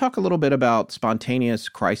 Let's talk a little bit about spontaneous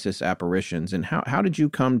crisis apparitions, and how did you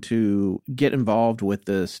come to get involved with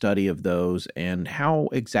the study of those, and how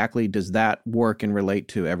exactly does that work and relate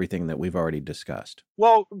to everything that we've already discussed?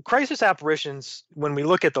 Well, crisis apparitions, when we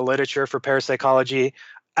look at the literature for parapsychology,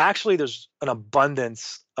 actually there's an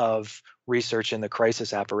abundance of research in the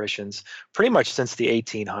crisis apparitions pretty much since the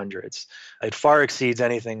 1800s. It far exceeds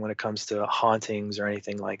anything when it comes to hauntings or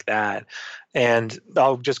anything like that. And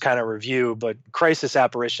I'll just kind of review, but crisis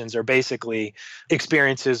apparitions are basically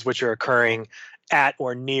experiences which are occurring at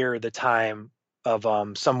or near the time of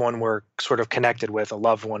someone we're sort of connected with, a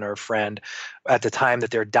loved one or a friend, at the time that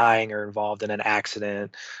they're dying or involved in an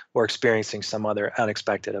accident or experiencing some other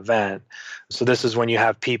unexpected event. So this is when you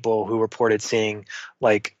have people who reported seeing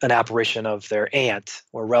like an apparition of their aunt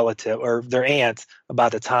or relative or their aunt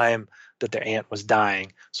about the time that their aunt was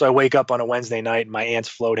dying. So I wake up on a Wednesday night and my aunt's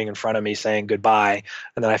floating in front of me saying goodbye.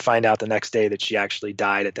 And then I find out the next day that she actually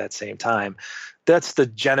died at that same time. That's the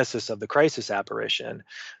genesis of the crisis apparition.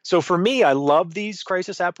 So for me, I love these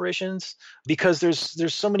crisis apparitions because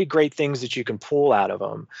there's so many great things that you can pull out of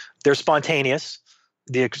them. They're spontaneous.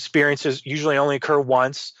 The experiences usually only occur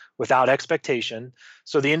once without expectation.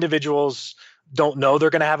 So the individuals don't know they're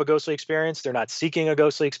going to have a ghostly experience. They're not seeking a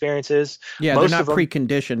ghostly experiences. Yeah, they're not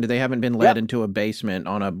preconditioned. They haven't been led into a basement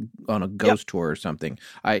on a ghost tour or something.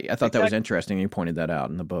 I thought that was interesting. You pointed that out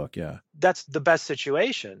in the book. Yeah. That's the best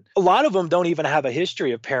situation. A lot of them don't even have a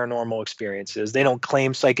history of paranormal experiences. They don't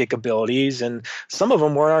claim psychic abilities, and some of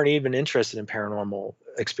them aren't even interested in paranormal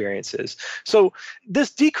experiences. So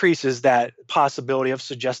this decreases that possibility of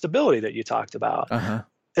suggestibility that you talked about. Uh-huh.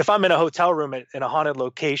 If I'm in a hotel room in a haunted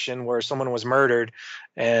location where someone was murdered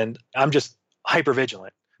and I'm just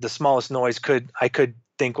hypervigilant, the smallest noise I could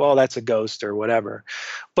think, well, that's a ghost or whatever.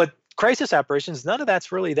 But crisis apparitions, none of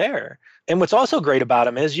that's really there. And what's also great about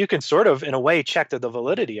them is you can sort of, in a way, check the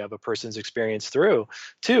validity of a person's experience through,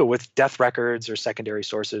 too, with death records or secondary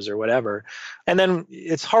sources or whatever. And then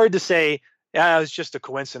it's hard to say, yeah, it was just a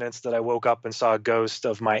coincidence that I woke up and saw a ghost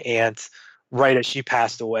of my aunt right as she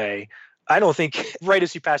passed away. I don't think right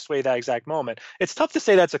as she passed away that exact moment. It's tough to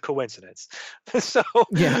say that's a coincidence. So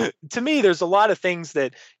to me, there's a lot of things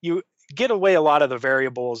that you get away a lot of the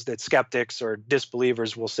variables that skeptics or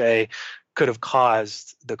disbelievers will say could have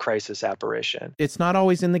caused the crisis apparition. It's not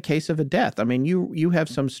always in the case of a death. I mean, you have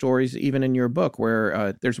some stories even in your book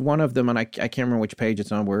where there's one of them, and I can't remember which page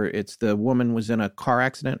it's on, where it's the woman was in a car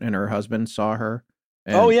accident and her husband saw her.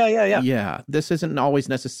 And yeah. This isn't always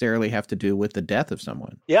necessarily have to do with the death of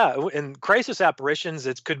someone. Yeah. In crisis apparitions,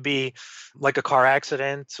 it could be like a car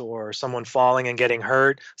accident or someone falling and getting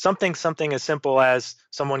hurt. Something as simple as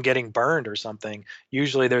someone getting burned or something.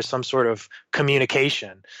 Usually there's some sort of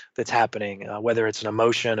communication that's happening, whether it's an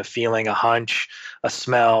emotion, a feeling, a hunch, a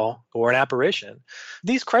smell, or an apparition.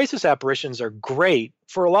 These crisis apparitions are great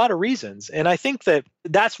for a lot of reasons. And I think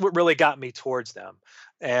that's what really got me towards them.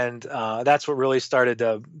 And that's what really started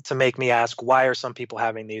to make me ask, why are some people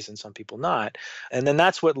having these and some people not? And then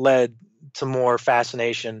that's what led to more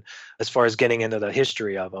fascination as far as getting into the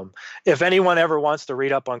history of them. If anyone ever wants to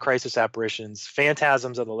read up on crisis apparitions,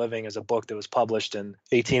 Phantasms of the Living is a book that was published in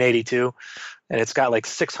 1882, and it's got like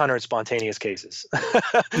 600 spontaneous cases.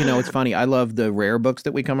 It's funny. I love the rare books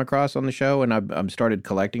that we come across on the show, and I've started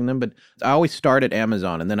collecting them. But I always start at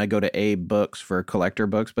Amazon, and then I go to Abe Books for collector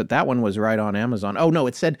books. But that one was right on Amazon. Oh no,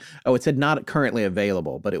 it said not currently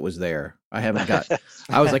available, but it was there. I haven't got.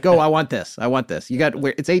 I was like, oh, I want this. You got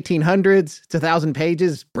where it's 1800s. It's 1,000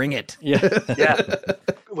 pages. Bring it. Yeah.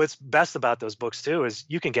 What's best about those books too is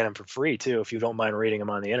you can get them for free too if you don't mind reading them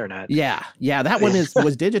on the internet. Yeah. That one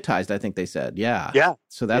was digitized, I think they said. Yeah.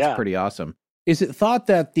 So that's pretty awesome. Is it thought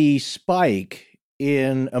that the spike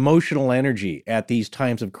in emotional energy at these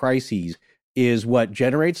times of crises is what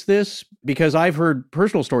generates this? Because I've heard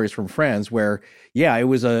personal stories from friends where, it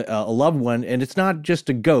was a loved one, and it's not just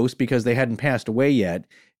a ghost because they hadn't passed away yet.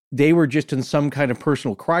 They were just in some kind of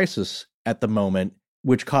personal crisis at the moment,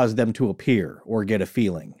 which caused them to appear or get a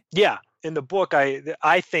feeling. Yeah. In the book,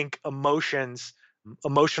 I think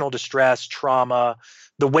emotional distress, trauma,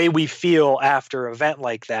 the way we feel after an event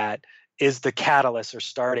like that is the catalyst or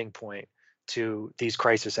starting point to these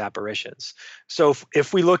crisis apparitions. So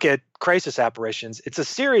if we look at crisis apparitions, it's a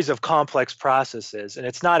series of complex processes, and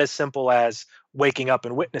it's not as simple as waking up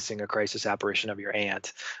and witnessing a crisis apparition of your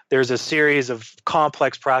aunt. There's a series of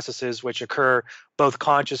complex processes which occur both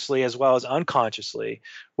consciously as well as unconsciously,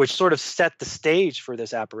 which sort of set the stage for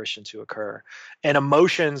this apparition to occur. And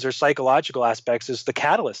emotions or psychological aspects is the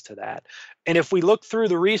catalyst to that. And if we look through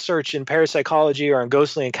the research in parapsychology or in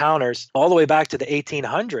ghostly encounters all the way back to the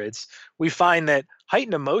 1800s, we find that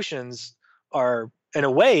heightened emotions are, in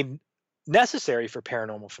a way, necessary for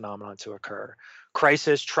paranormal phenomenon to occur.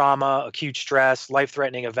 Crisis, trauma, acute stress,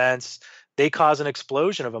 life-threatening events, they cause an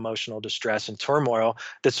explosion of emotional distress and turmoil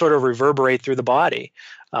that sort of reverberate through the body.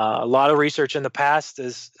 A lot of research in the past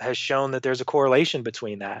has shown that there's a correlation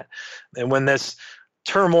between that. And when this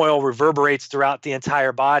turmoil reverberates throughout the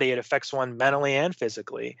entire body, it affects one mentally and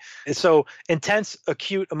physically. And so intense,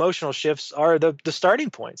 acute emotional shifts are the starting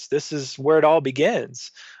points. This is where it all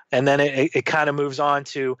begins. And then it kind of moves on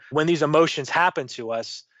to when these emotions happen to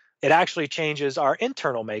us, it actually changes our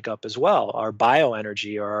internal makeup as well, our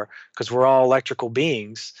bioenergy, because we're all electrical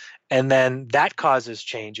beings. And then that causes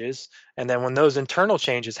changes. And then when those internal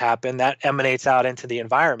changes happen, that emanates out into the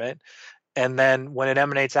environment. And then when it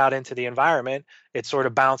emanates out into the environment, it sort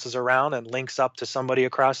of bounces around and links up to somebody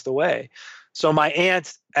across the way. So my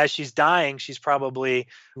aunt, as she's dying, she's probably,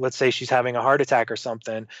 let's say she's having a heart attack or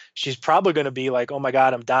something, she's probably going to be like, oh my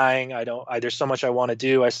God, I'm dying. There's so much I want to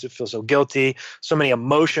do. I still feel so guilty. So many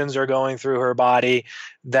emotions are going through her body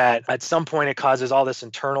that at some point it causes all this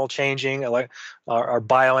internal changing, like our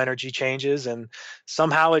bioenergy changes. And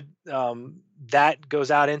somehow that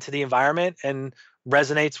goes out into the environment and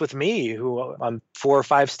resonates with me, who I'm 4 or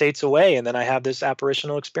 5 states away. And then I have this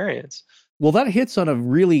apparitional experience. Well, that hits on a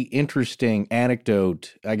really interesting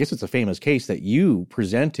anecdote. I guess it's a famous case that you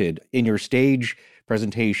presented in your stage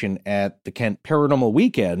presentation at the Kent Paranormal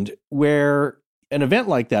Weekend, where an event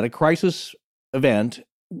like that, a crisis event,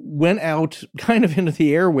 went out kind of into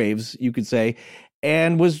the airwaves, you could say,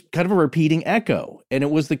 and was kind of a repeating echo. And it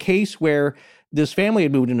was the case where this family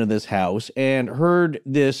had moved into this house and heard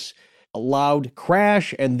this loud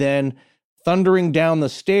crash and then thundering down the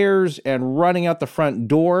stairs and running out the front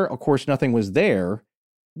door. Of course, nothing was there,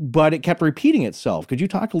 but it kept repeating itself. Could you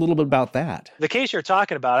talk a little bit about that? The case you're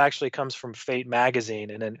talking about actually comes from Fate magazine,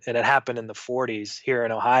 and it happened in the 40s here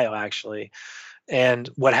in Ohio, actually. And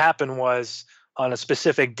what happened was on a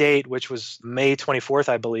specific date, which was May 24th,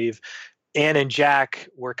 I believe, Ann and Jack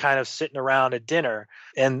were kind of sitting around at dinner,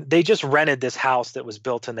 and they just rented this house that was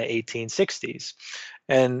built in the 1860s.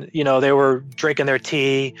 And, they were drinking their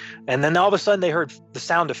tea, and then all of a sudden they heard the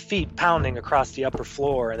sound of feet pounding across the upper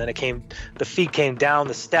floor. And then the feet came down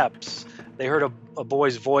the steps. They heard a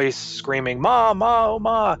boy's voice screaming, "Ma, ma, oh,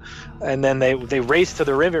 ma." And then they raced to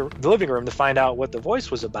the living room to find out what the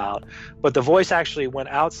voice was about. But the voice actually went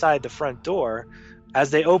outside the front door.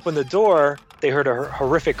 As they opened the door, they heard a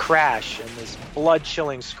horrific crash and this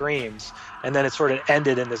blood-chilling screams. And then it sort of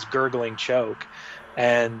ended in this gurgling choke.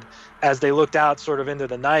 And as they looked out sort of into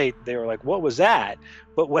the night, they were like, what was that?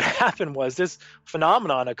 But what happened was this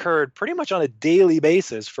phenomenon occurred pretty much on a daily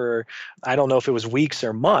basis for, I don't know if it was weeks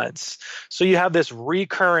or months. So you have this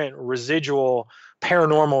recurrent residual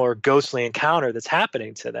paranormal or ghostly encounter that's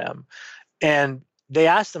happening to them. And they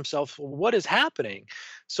asked themselves, well, what is happening?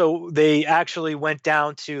 So they actually went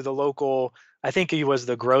down to the local, I think he was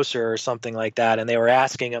the grocer or something like that, and they were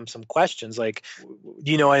asking him some questions like,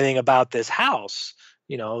 do you know anything about this house?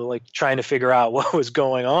 like trying to figure out what was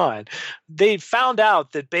going on. They found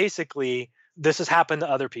out that basically this has happened to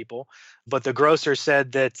other people, but the grocer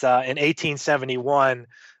said that in 1871,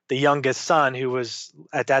 the youngest son, who was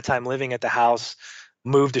at that time living at the house,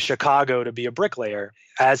 moved to Chicago to be a bricklayer.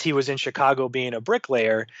 As he was in Chicago being a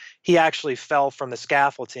bricklayer, he actually fell from the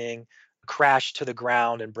scaffolding, crashed to the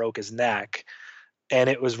ground, and broke his neck. And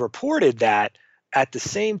it was reported that at the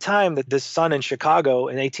same time that this son in Chicago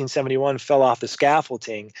in 1871 fell off the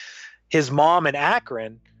scaffolding, his mom in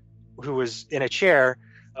Akron, who was in a chair,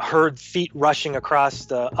 heard feet rushing across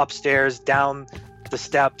the upstairs, down the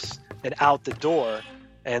steps, and out the door,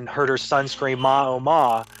 and heard her son scream, "Ma, oh,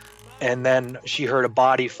 ma." And then she heard a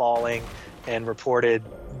body falling and reported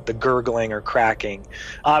the gurgling or cracking.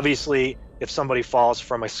 Obviously, if somebody falls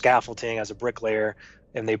from a scaffolding as a bricklayer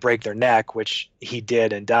and they break their neck, which he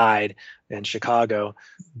did and died in Chicago,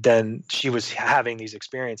 then she was having these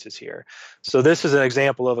experiences here. So this is an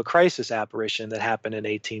example of a crisis apparition that happened in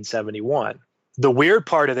 1871. The weird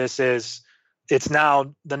part of this is it's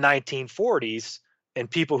now the 1940s, and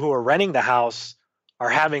people who are renting the house are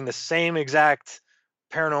having the same exact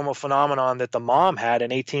paranormal phenomenon that the mom had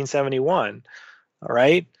in 1871. All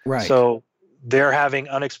right? Right. So they're having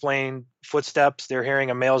unexplained footsteps. They're hearing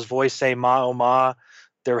a male's voice say, "Ma, oh, ma."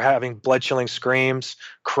 They're having blood-chilling screams,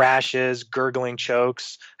 crashes, gurgling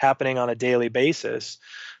chokes happening on a daily basis.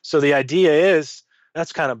 So the idea is,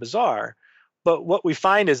 that's kind of bizarre. But what we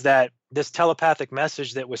find is that this telepathic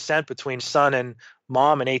message that was sent between son and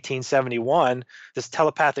mom in 1871, this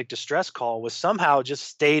telepathic distress call, was somehow just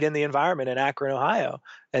stayed in the environment in Akron, Ohio.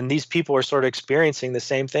 And these people are sort of experiencing the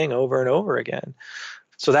same thing over and over again.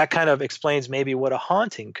 So that kind of explains maybe what a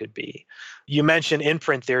haunting could be. You mentioned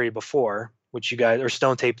imprint theory before, which you guys, or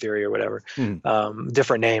stone tape theory or whatever,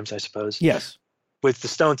 different names, I suppose. Yes. With the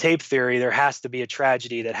stone tape theory, there has to be a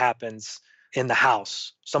tragedy that happens in the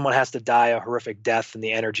house. Someone has to die a horrific death and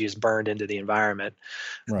the energy is burned into the environment.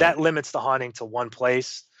 Right. That limits the haunting to one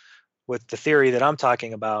place. With the theory that I'm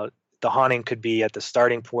talking about, the haunting could be at the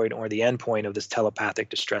starting point or the end point of this telepathic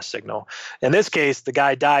distress signal. In this case, the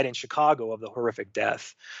guy died in Chicago of the horrific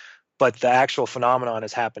death, but the actual phenomenon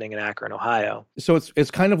is happening in Akron, Ohio. So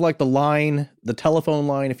it's kind of like the telephone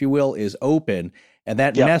line, if you will, is open, and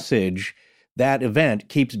that message, that event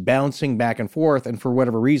keeps bouncing back and forth, and for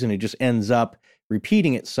whatever reason, it just ends up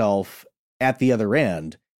repeating itself at the other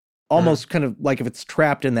end, almost kind of like if it's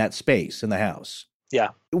trapped in that space in the house. Yeah.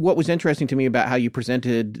 What was interesting to me about how you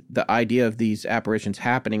presented the idea of these apparitions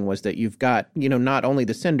happening was that you've got, not only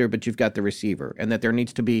the sender, but you've got the receiver, and that there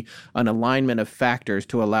needs to be an alignment of factors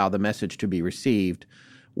to allow the message to be received,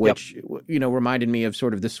 which, reminded me of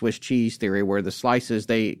sort of the Swiss cheese theory, where the slices,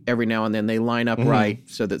 every now and then they line up right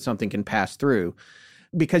so that something can pass through.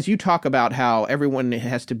 Because you talk about how everyone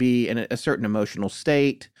has to be in a certain emotional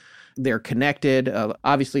state. They're connected,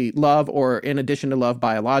 obviously love, or in addition to love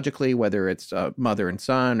biologically, whether it's mother and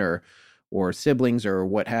son or siblings or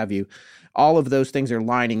what have you. All of those things are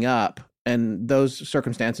lining up, and those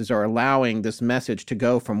circumstances are allowing this message to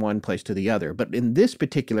go from one place to the other. But in this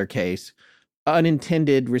particular case,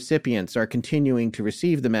 unintended recipients are continuing to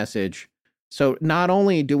receive the message. So not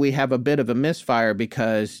only do we have a bit of a misfire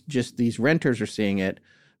because just these renters are seeing it,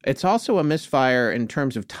 it's also a misfire in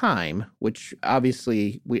terms of time, which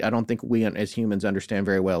obviously I don't think we as humans understand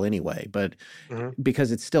very well anyway, but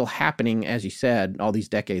because it's still happening, as you said, all these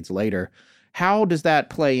decades later. How does that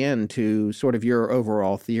play into sort of your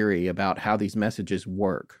overall theory about how these messages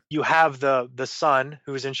work? You have the son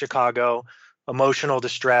who's in Chicago, emotional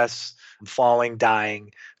distress, falling,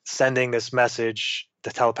 dying, sending this message, the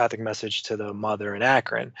telepathic message, to the mother in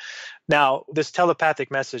Akron. Now, this telepathic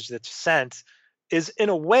message that's sent is in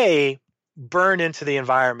a way burned into the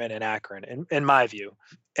environment in Akron, in my view,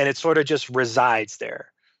 and it sort of just resides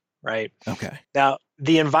there, right? Okay. Now,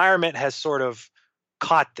 the environment has sort of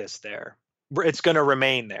caught this there. It's going to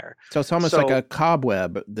remain there. So it's almost like a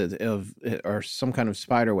cobweb or some kind of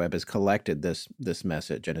spider web has collected this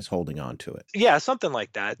message and is holding on to it. Yeah, something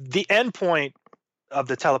like that. The end point of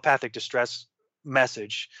the telepathic distress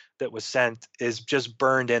message that was sent is just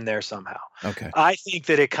burned in there somehow. Okay. I think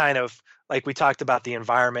that it kind of, like we talked about the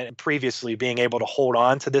environment previously being able to hold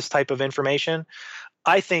on to this type of information.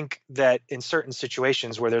 I think that in certain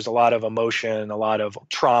situations where there's a lot of emotion, a lot of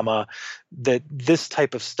trauma, that this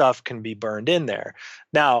type of stuff can be burned in there.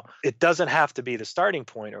 Now, it doesn't have to be the starting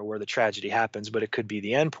point or where the tragedy happens, but it could be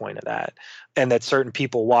the end point of that. And that certain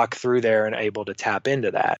people walk through there and are able to tap into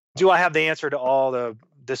that. Do I have the answer to all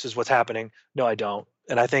this is what's happening? No, I don't.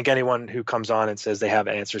 And I think anyone who comes on and says they have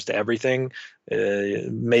answers to everything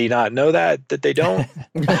may not know that they don't.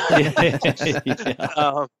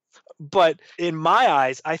 But in my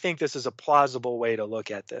eyes, I think this is a plausible way to look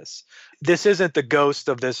at this. This isn't the ghost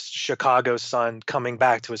of this Chicago son coming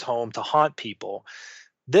back to his home to haunt people.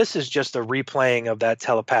 This is just a replaying of that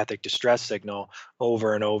telepathic distress signal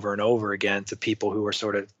over and over and over again to people who are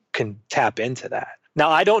sort of can tap into that. Now,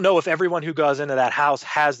 I don't know if everyone who goes into that house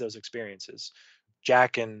has those experiences.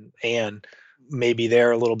 Jack and Anne, maybe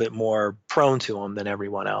they're a little bit more prone to them than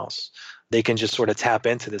everyone else. They can just sort of tap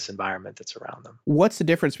into this environment that's around them. What's the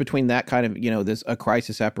difference between that kind of, this a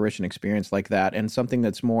crisis apparition experience like that and something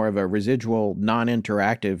that's more of a residual,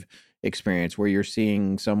 non-interactive experience where you're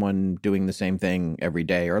seeing someone doing the same thing every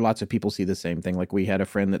day, or lots of people see the same thing? Like we had a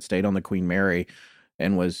friend that stayed on the Queen Mary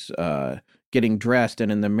and was getting dressed,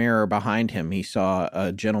 and in the mirror behind him, he saw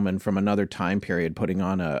a gentleman from another time period putting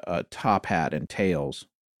on a top hat and tails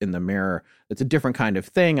in the mirror. It's a different kind of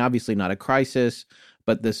thing, obviously not a crisis,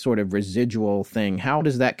 but this sort of residual thing. How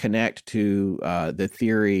does that connect to the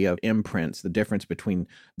theory of imprints, the difference between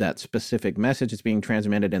that specific message that's being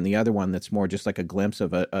transmitted and the other one that's more just like a glimpse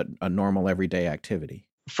of a normal everyday activity?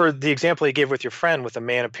 For the example you gave with your friend with a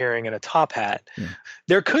man appearing in a top hat,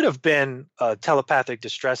 there could have been a telepathic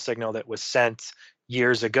distress signal that was sent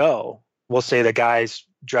years ago. We'll say the guy's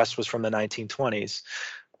dress was from the 1920s.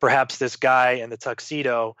 Perhaps this guy in the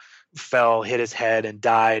tuxedo fell, hit his head, and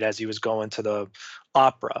died as he was going to the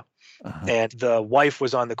opera. And the wife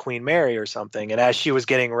was on the Queen Mary or something. And as she was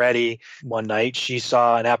getting ready one night, she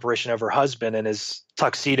saw an apparition of her husband in his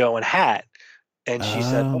tuxedo and hat. And she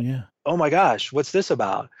said, oh my gosh, what's this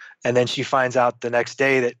about? And then she finds out the next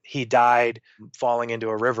day that he died falling into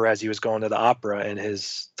a river as he was going to the opera in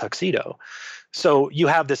his tuxedo. So you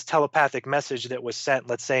have this telepathic message that was sent,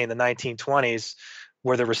 let's say in the 1920s,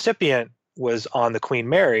 where the recipient was on the Queen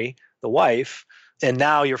Mary, the wife, and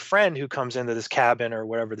now your friend who comes into this cabin or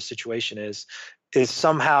whatever the situation is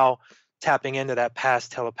somehow tapping into that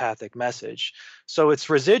past telepathic message. So it's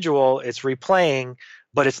residual, it's replaying,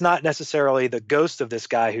 but it's not necessarily the ghost of this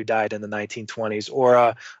guy who died in the 1920s or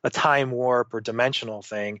a time warp or dimensional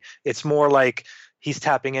thing. It's more like he's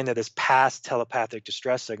tapping into this past telepathic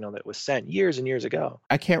distress signal that was sent years and years ago.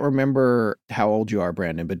 I can't remember how old you are,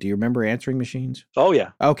 Brandon, but do you remember answering machines? Oh,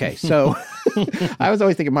 yeah. Okay, so I was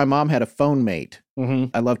always thinking my mom had a phone mate.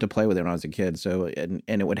 I loved to play with it when I was a kid. So, and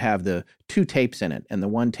it would have the two tapes in it. And the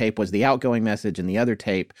one tape was the outgoing message, and the other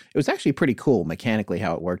tape, it was actually pretty cool mechanically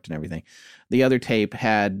how it worked and everything. The other tape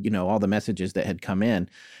had, all the messages that had come in.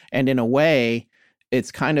 And in a way, it's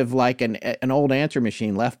kind of like an old answer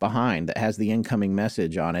machine left behind that has the incoming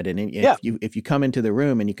message on it. And if you come into the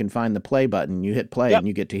room and you can find the play button, you hit play and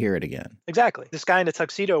you get to hear it again. Exactly. This guy in the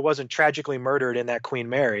tuxedo wasn't tragically murdered in that Queen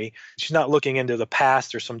Mary. She's not looking into the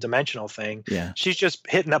past or some dimensional thing. Yeah. She's just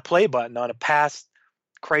hitting a play button on a past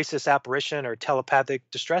crisis apparition or telepathic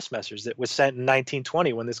distress message that was sent in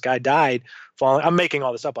 1920 when this guy died falling. I'm making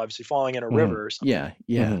all this up, obviously, falling in a river or something.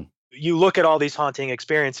 Yeah. You look at all these haunting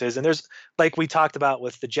experiences, and there's, like we talked about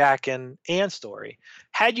with the Jack and Anne story,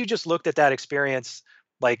 had you just looked at that experience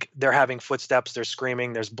like they're having footsteps, they're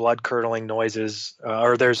screaming, there's blood curdling noises,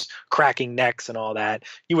 or there's cracking necks and all that,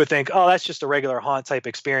 you would think, oh, that's just a regular haunt type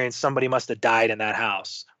experience. Somebody must have died in that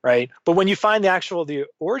house, right? But when you find the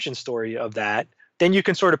origin story of that, then you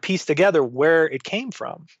can sort of piece together where it came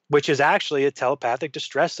from, which is actually a telepathic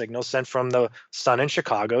distress signal sent from the son in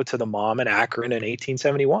Chicago to the mom in Akron in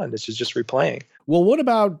 1871. This is just replaying. Well, what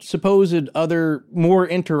about supposed other more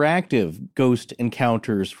interactive ghost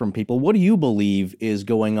encounters from people? What do you believe is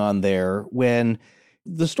going on there when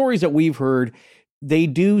the stories that we've heard, they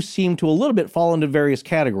do seem to a little bit fall into various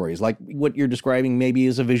categories, like what you're describing maybe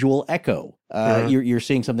is a visual echo. You're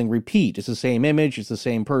seeing something repeat. It's the same image. It's the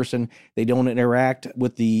same person. They don't interact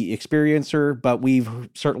with the experiencer, but we've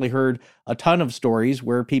certainly heard a ton of stories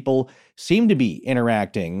where people seem to be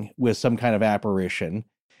interacting with some kind of apparition.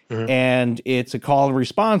 And it's a call and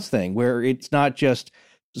response thing where it's not just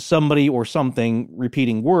somebody or something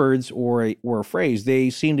repeating words or a phrase. They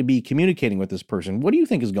seem to be communicating with this person. What do you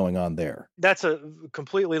think is going on there? That's a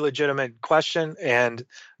completely legitimate question. And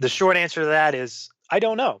the short answer to that is, I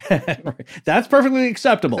don't know. That's perfectly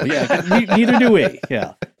acceptable. Yeah, neither do we.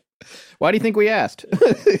 Yeah. Why do you think we asked?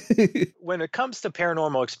 When it comes to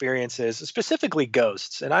paranormal experiences, specifically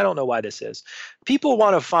ghosts, and I don't know why this is, people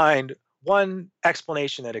want to find one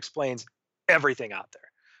explanation that explains everything out there,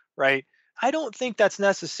 right? I don't think that's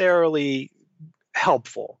necessarily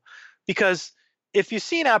helpful, because if you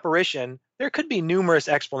see an apparition, there could be numerous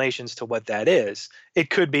explanations to what that is. It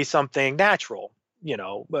could be something natural.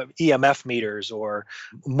 EMF meters or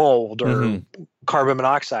mold or carbon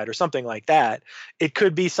monoxide or something like that. It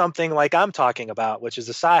could be something like I'm talking about, which is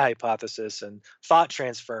the psi hypothesis and thought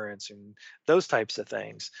transference and those types of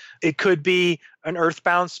things. It could be an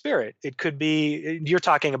earthbound spirit. It could be, you're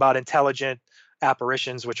talking about intelligent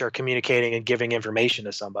apparitions which are communicating and giving information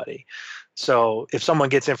to somebody. So if someone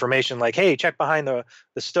gets information like, hey, check behind the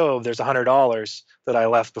stove, there's $100 that I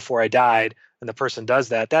left before I died, and the person does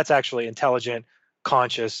that, that's actually intelligent,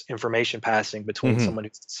 conscious information passing between someone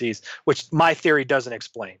who's deceased, which my theory doesn't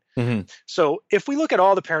explain. So if we look at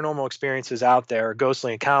all the paranormal experiences out there,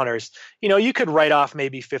 ghostly encounters, you could write off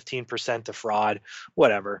maybe 15% to fraud,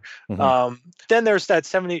 whatever. Then there's that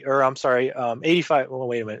 85. Well,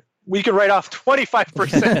 wait a minute. We can write off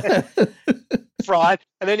 25% fraud,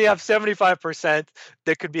 and then you have 75%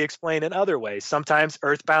 that could be explained in other ways. Sometimes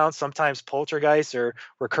earthbound, sometimes poltergeist or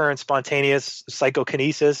recurrent spontaneous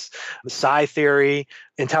psychokinesis, psi theory,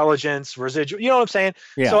 intelligence, residual. You know what I'm saying?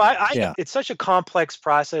 Yeah. So it's such a complex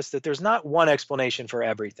process that there's not one explanation for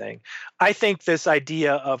everything. I think this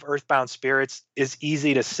idea of earthbound spirits is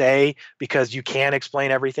easy to say because you can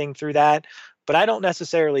explain everything through that. But I don't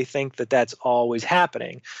necessarily think that that's always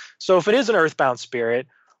happening. So if it is an earthbound spirit,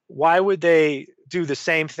 why would they do the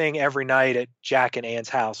same thing every night at Jack and Ann's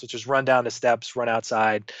house, which is run down the steps, run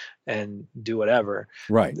outside, and do whatever?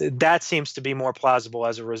 Right. That seems to be more plausible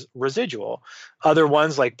as a residual. Other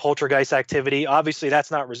ones like poltergeist activity, obviously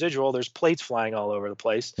that's not residual. There's plates flying all over the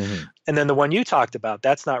place. And then the one you talked about,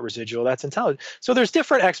 that's not residual, that's intelligent. So there's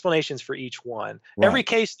different explanations for each one. Right. Every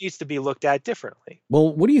case needs to be looked at differently.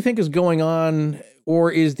 Well, what do you think is going on,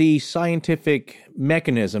 or is the scientific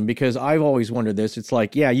mechanism? Because I've always wondered this. It's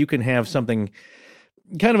like, yeah, you can have something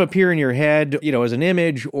kind of appear in your head, as an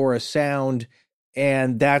image or a sound,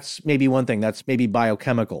 and that's maybe one thing. That's maybe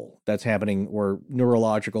biochemical that's happening, or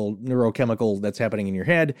neurochemical that's happening in your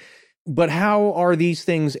head. But how are these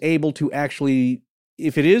things able to actually,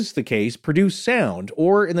 if it is the case, produce sound?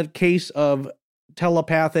 Or in the case of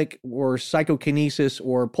telepathic or psychokinesis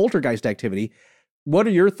or poltergeist activity, what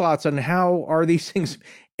are your thoughts on how are these things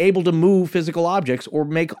able to move physical objects or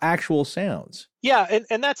make actual sounds? Yeah,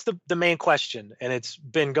 and that's the main question, and it's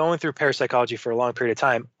been going through parapsychology for a long period of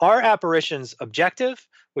time. Are apparitions objective,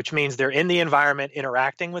 which means they're in the environment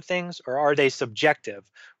interacting with things, or are they subjective,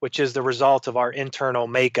 which is the result of our internal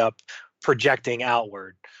makeup projecting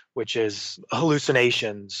outward, which is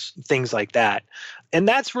hallucinations, things like that? And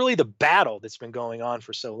that's really the battle that's been going on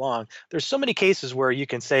for so long. There's so many cases where you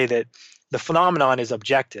can say that the phenomenon is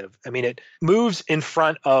objective. I mean, it moves in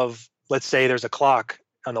front of, let's say there's a clock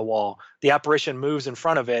on the wall. The apparition moves in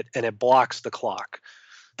front of it and it blocks the clock.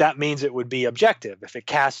 That means it would be objective. If it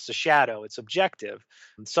casts a shadow, it's objective.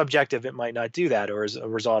 Subjective, it might not do that, or is a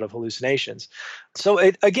result of hallucinations. So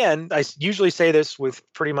again, I usually say this with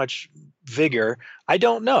pretty much vigor. I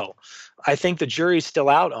don't know. I think the jury's still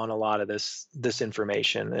out on a lot of this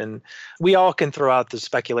information, and we all can throw out the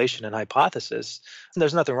speculation and hypothesis. And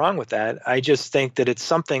there's nothing wrong with that. I just think that it's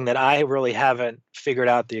something that I really haven't figured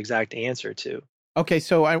out the exact answer to. Okay,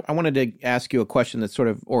 so I wanted to ask you a question that's sort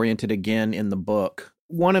of oriented again in the book.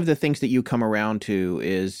 One of the things that you come around to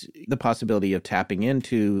is the possibility of tapping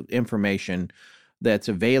into information that's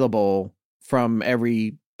available from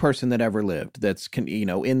every person that ever lived, that's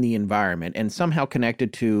in the environment, and somehow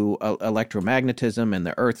connected to electromagnetism and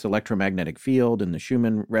the Earth's electromagnetic field and the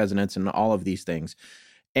Schumann resonance and all of these things.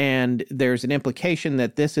 And there's an implication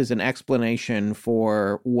that this is an explanation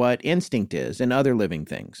for what instinct is in other living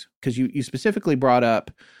things. Because you specifically brought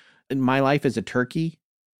up my life as a turkey.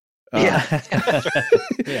 Yeah.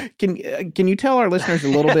 Yeah. Can you tell our listeners a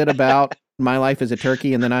little bit about my life as a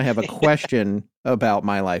turkey? And then I have a question about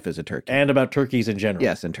my life as a turkey. And about turkeys in general.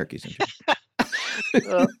 Yes, and turkeys in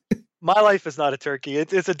general. My Life is Not a Turkey.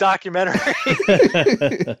 It's a documentary.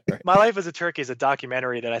 My Life as a Turkey is a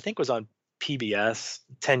documentary that I think was on PBS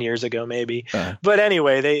 10 years ago, maybe. But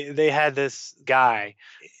anyway, they had this guy.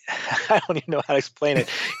 I don't even know how to explain it.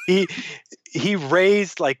 He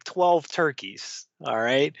raised like 12 turkeys. All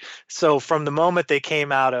right. So from the moment they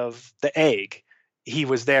came out of the egg, he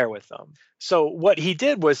was there with them. So what he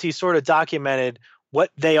did was he sort of documented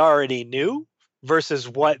what they already knew versus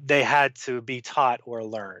what they had to be taught or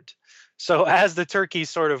learned. So as the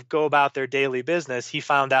turkeys sort of go about their daily business, he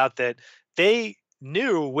found out that they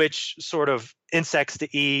knew which sort of insects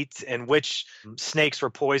to eat and which snakes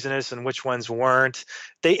were poisonous and which ones weren't.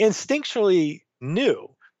 They instinctually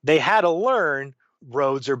knew. They had to learn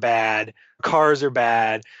roads are bad, cars are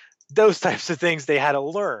bad. those types of things they had to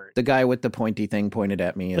learn. The guy with the pointy thing pointed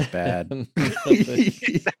at me is bad.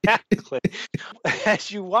 Exactly.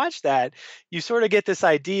 As you watch that, you sort of get this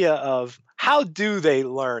idea of how do they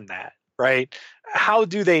learn that, right? How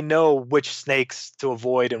do they know which snakes to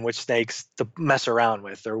avoid and which snakes to mess around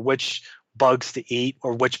with, or which bugs to eat,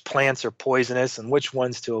 or which plants are poisonous and which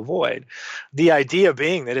ones to avoid? The idea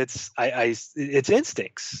being that it's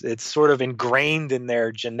instincts. It's sort of ingrained in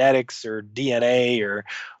their genetics or DNA, or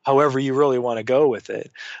however you really want to go with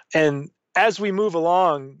it. And as we move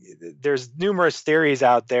along, there's numerous theories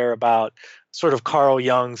out there about sort of Carl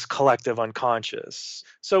Jung's collective unconscious.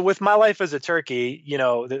 So with my life as a turkey,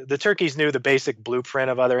 the turkeys knew the basic blueprint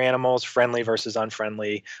of other animals: friendly versus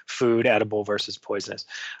unfriendly, food, edible versus poisonous.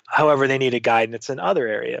 However, they needed guidance in other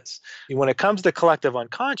areas. When it comes to collective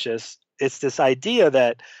unconscious, it's this idea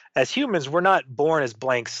that as humans, we're not born as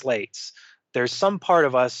blank slates. There's some part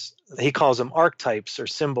of us, he calls them archetypes or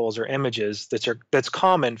symbols or images, that's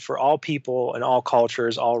common for all people and all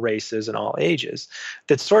cultures, all races and all ages,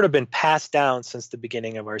 that's sort of been passed down since the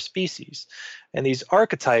beginning of our species. And these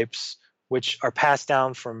archetypes, which are passed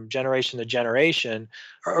down from generation to generation,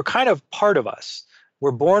 are kind of part of us.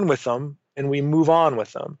 We're born with them and we move on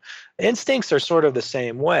with them. Instincts are sort of the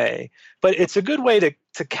same way, but it's a good way to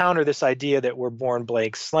counter this idea that we're born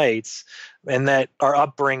blank slates and that our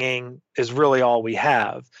upbringing is really all we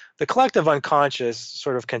have. The collective unconscious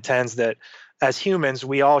sort of contends that as humans,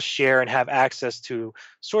 we all share and have access to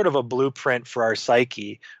sort of a blueprint for our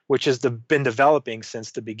psyche, which has been developing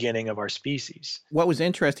since the beginning of our species. What was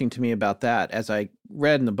interesting to me about that, as I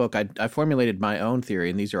read in the book, I formulated my own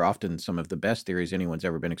theory, and these are often some of the best theories anyone's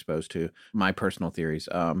ever been exposed to, my personal theories,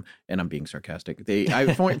 and I'm being sarcastic.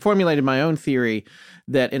 I formulated my own theory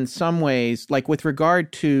that in some ways, like with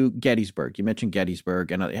regard to Gettysburg, you mentioned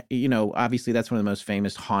Gettysburg, and obviously that's one of the most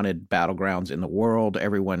famous haunted battlegrounds in the world.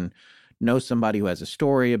 Everyone knows somebody who has a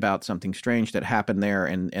story about something strange that happened there,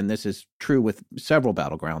 and this is true with several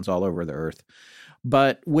battlegrounds all over the earth.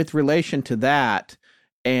 But with relation to that,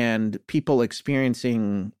 and people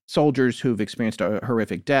experiencing soldiers who've experienced a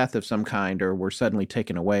horrific death of some kind or were suddenly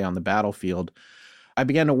taken away on the battlefield, I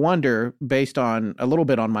began to wonder, based on a little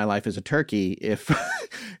bit on my life as a turkey,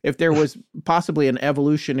 if there was possibly an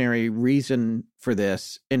evolutionary reason for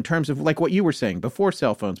this in terms of like what you were saying, before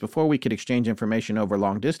cell phones, before we could exchange information over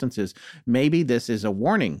long distances. Maybe this is a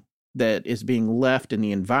warning that is being left in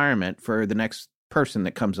the environment for the next person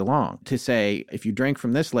that comes along to say, if you drink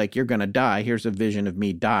from this lake, you're going to die. Here's a vision of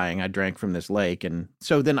me dying. I drank from this lake. And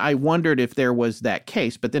so then I wondered if there was that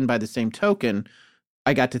case. But then by the same token,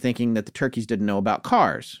 I got to thinking that the turkeys didn't know about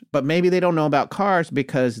cars. But maybe they don't know about cars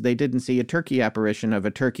because they didn't see a turkey apparition of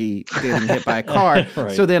a turkey getting hit by a car.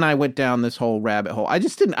 Right. So then I went down this whole rabbit hole. I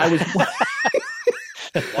just didn't, I was...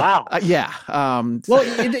 Wow. Yeah. Well,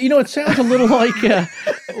 it sounds a little like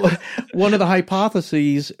one of the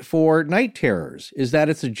hypotheses for night terrors is that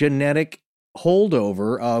it's a genetic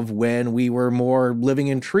holdover of when we were more living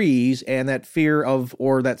in trees, and that fear of,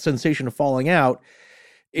 or that sensation of falling out.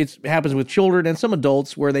 It happens with children and some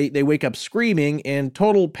adults where they wake up screaming in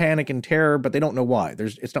total panic and terror, but they don't know why.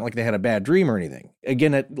 It's not like they had a bad dream or anything.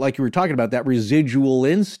 Again, like you were talking about, that residual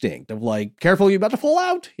instinct of like, careful, you're about to fall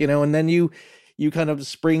out, and then you kind of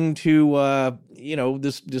spring to,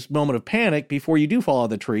 this moment of panic before you do fall out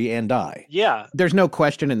of the tree and die. Yeah. There's no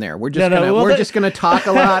question in there. We're just just going to talk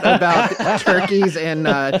a lot about turkeys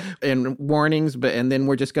and warnings, and then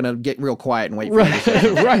we're just going to get real quiet and wait for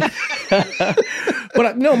you. Right.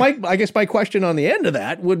 But no, I guess my question on the end of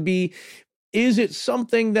that would be, is it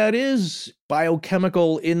something that is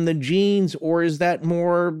biochemical in the genes, or is that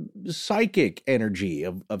more psychic energy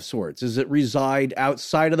of sorts? Does it reside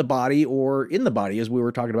outside of the body or in the body, as we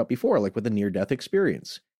were talking about before, like with the near-death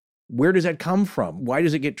experience? Where does that come from? Why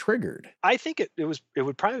does it get triggered? I think it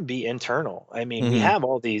would probably be internal. I mean, we have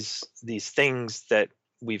all these things that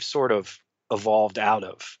we've sort of evolved out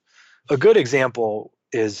of. A good example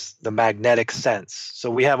is the magnetic sense.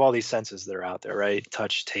 So we have all these senses that are out there, right?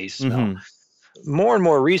 Touch, taste, smell. More and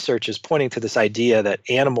more research is pointing to this idea that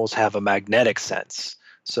animals have a magnetic sense.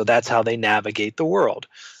 So that's how they navigate the world.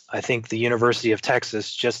 I think the University of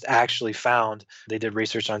Texas just actually found, they did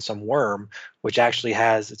research on some worm, which actually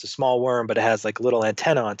it's a small worm, but it has like a little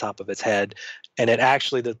antenna on top of its head. And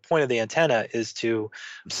the point of the antenna is to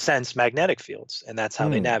sense magnetic fields. And that's how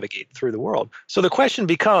they navigate through the world. So the question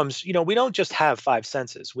becomes, we don't just have 5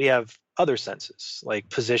 senses. We have other senses like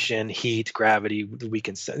position, heat, gravity. We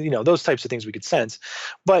can, those types of things we could sense.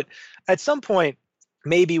 But at some point,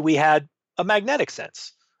 maybe we had a magnetic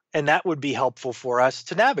sense. And that would be helpful for us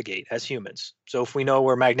to navigate as humans. So if we know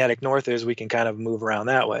where magnetic north is, we can kind of move around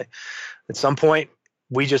that way. At some point,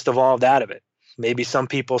 we just evolved out of it. Maybe some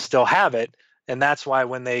people still have it. And that's why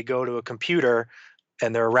when they go to a computer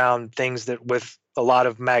and they're around things that with a lot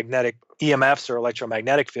of magnetic EMFs or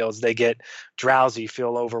electromagnetic fields, they get drowsy,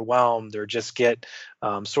 feel overwhelmed, or just get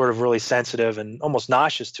sort of really sensitive and almost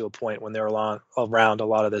nauseous to a point when they're around a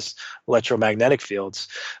lot of this electromagnetic fields.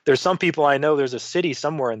 There's some people I know, there's a city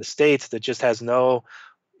somewhere in the States that just has no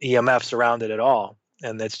EMFs around it at all.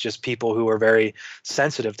 And it's just people who are very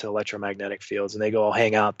sensitive to electromagnetic fields, and they go all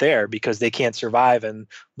hang out there because they can't survive in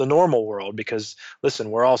the normal world. Because listen,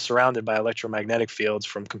 we're all surrounded by electromagnetic fields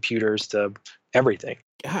from computers to everything.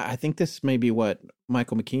 Yeah, I think this may be what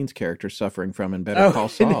Michael McKean's character is suffering from in Better Call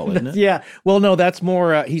Saul, isn't it? Yeah. Well, no, that's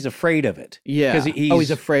more, he's afraid of it. Yeah.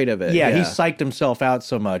 He's afraid of it. Yeah, he's psyched himself out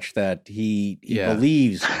so much that he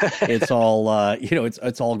believes it's all,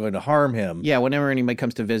 it's all going to harm him. Yeah, whenever anybody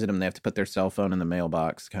comes to visit him, they have to put their cell phone in the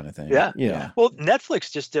mailbox kind of thing. Yeah. Well,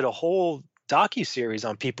 Netflix just did a whole docuseries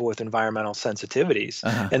on people with environmental sensitivities.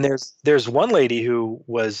 And there's one lady who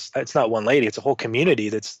it's not one lady, it's a whole community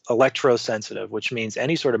that's electrosensitive, which means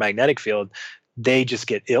any sort of magnetic field, they just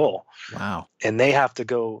get ill. Wow. And they have to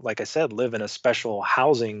go, like I said, live in a special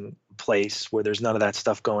housing place where there's none of that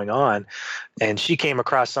stuff going on. And she came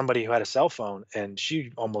across somebody who had a cell phone and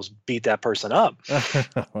she almost beat that person up.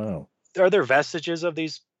 Wow. Are there vestiges of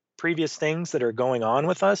these previous things that are going on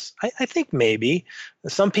with us? I think maybe.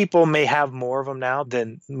 Some people may have more of them now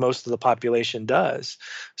than most of the population does.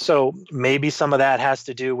 So maybe some of that has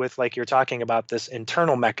to do with, like you're talking about, this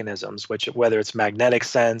internal mechanisms, which whether it's magnetic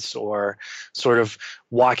sense or sort of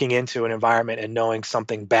walking into an environment and knowing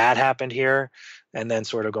something bad happened here and then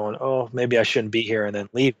sort of going, oh, maybe I shouldn't be here, and then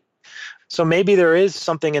leave. So maybe there is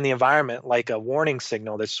something in the environment, like a warning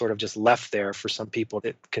signal that's sort of just left there for some people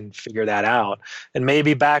that can figure that out. And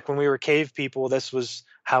maybe back when we were cave people, this was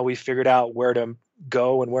how we figured out where to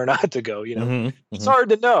go and where not to go. It's hard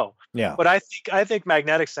to know. Yeah. But I think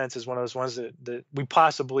magnetic sense is one of those ones that we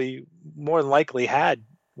possibly more than likely had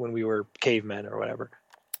when we were cavemen or whatever.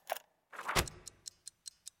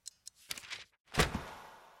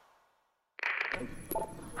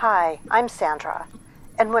 Hi, I'm Sandra.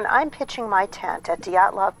 And when I'm pitching my tent at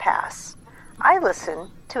Dyatlov Pass, I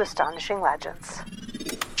listen to Astonishing Legends.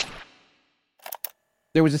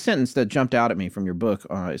 There was a sentence that jumped out at me from your book.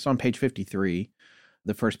 It's on page 53,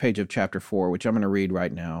 the first page of chapter 4, which I'm going to read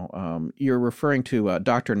right now. You're referring to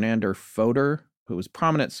Dr. Nander Fodor, who was a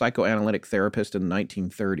prominent psychoanalytic therapist in the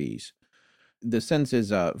 1930s. The sentence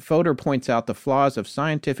is, Fodor points out the flaws of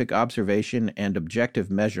scientific observation and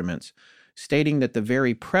objective measurements, stating that the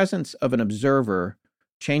very presence of an observer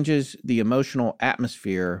changes the emotional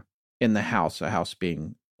atmosphere in the house, a house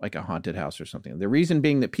being like a haunted house or something. The reason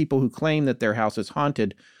being that people who claim that their house is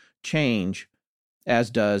haunted change,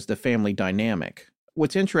 as does the family dynamic.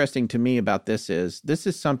 What's interesting to me about this is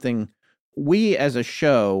something we as a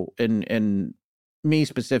show, and me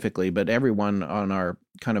specifically, but everyone on our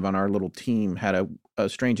little team had a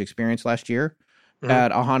strange experience last year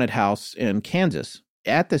at a haunted house in Kansas.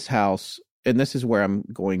 At this house, and this is where I'm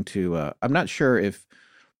going to, I'm not sure if,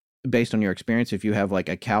 based on your experience, if you have like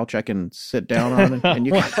a couch I can sit down on and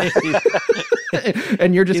you can,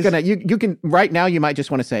 and you're just you can right now, you might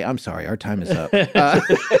just want to say, I'm sorry, our time is up.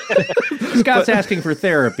 Scott's asking for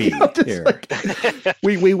therapy here.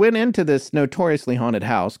 We went into this notoriously haunted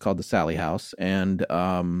house called the Sally House, and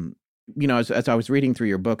as I was reading through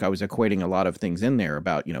your book, I was equating a lot of things in there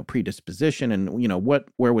about, predisposition and,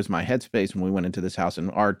 where was my headspace when we went into this house.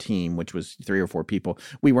 And our team, which was 3 or 4 people,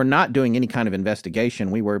 we were not doing any kind of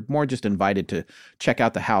investigation. We were more just invited to check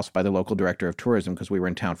out the house by the local director of tourism because we were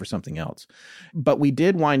in town for something else. But we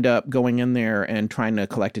did wind up going in there and trying to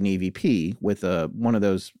collect an EVP with one of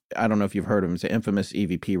those, I don't know if you've heard of them, it's an infamous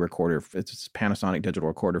EVP recorder. It's a Panasonic digital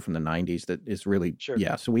recorder from the 90s that is really, sure.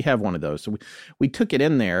 Yeah, so we have one of those. So we took it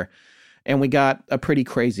in there. And we got a pretty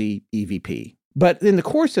crazy EVP. But in the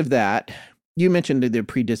course of that, you mentioned the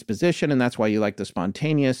predisposition, and that's why you like the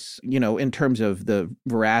spontaneous, in terms of the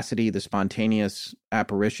veracity, the spontaneous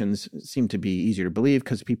apparitions seem to be easier to believe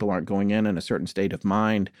because people aren't going in a certain state of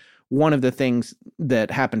mind. One of the things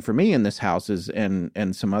that happened for me in this house is,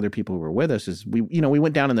 and some other people who were with us, is we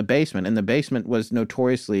went down in the basement, and the basement was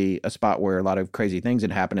notoriously a spot where a lot of crazy things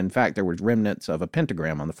had happened. In fact, there were remnants of a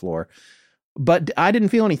pentagram on the floor. But I didn't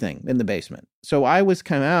feel anything in the basement. So I was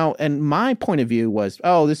come out, and my point of view was,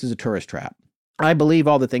 oh, this is a tourist trap. I believe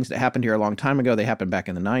all the things that happened here a long time ago, they happened back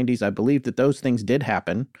in the 90s. I believe that those things did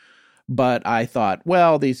happen. But I thought,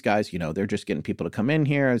 well, these guys, they're just getting people to come in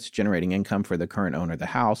here. It's generating income for the current owner of the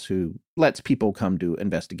house who lets people come do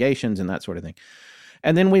investigations and that sort of thing.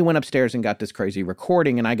 And then we went upstairs and got this crazy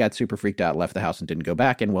recording, and I got super freaked out, left the house and didn't go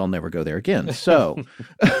back, and we'll never go there again. So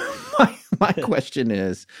my question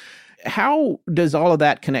is, how does all of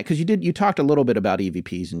that connect? Because you talked a little bit about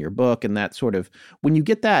EVPs in your book, and that sort of, when you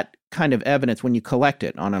get that kind of evidence, when you collect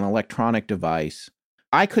it on an electronic device,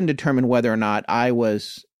 I couldn't determine whether or not I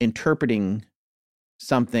was interpreting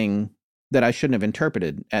something that I shouldn't have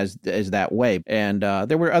interpreted as that way. And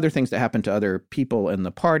there were other things that happened to other people in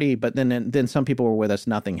the party, but then some people were with us,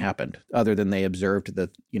 nothing happened other than they observed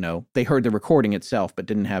they heard the recording itself, but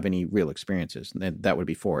didn't have any real experiences. And that would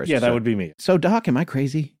be Forrest. Yeah, that would be me. So Doc, am I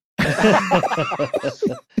crazy?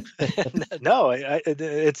 No,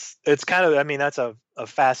 it's kind of, I mean, that's a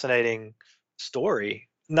fascinating story.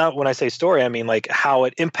 Not when I say story, I mean like how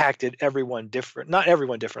it impacted everyone not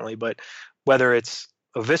everyone differently, but whether it's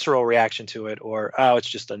a visceral reaction to it or, oh, it's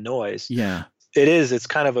just a noise. Yeah. It's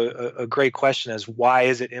kind of a great question as why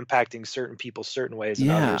is it impacting certain people certain ways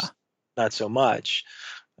and others not so much.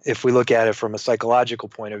 If we look at it from a psychological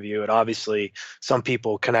point of view, it obviously some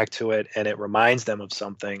people connect to it and it reminds them of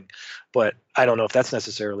something, but I don't know if that's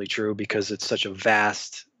necessarily true because it's such a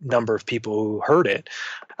vast number of people who heard it.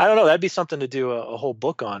 I don't know. That'd be something to do a whole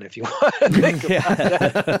book on if you want to think about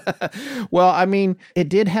that. Well, I mean, it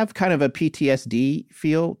did have kind of a PTSD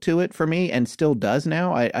feel to it for me and still does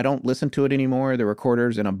now. I don't listen to it anymore. The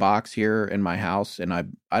recorder's in a box here in my house, and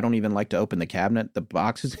I don't even like to open the cabinet the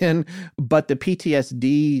box is in. But the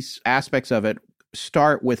PTSD aspects of it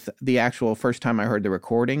start with the actual first time I heard the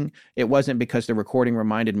recording. It wasn't because the recording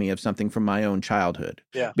reminded me of something from my own childhood.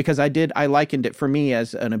 Yeah. Because I likened it for me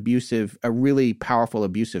as a really powerful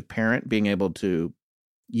abusive parent being able to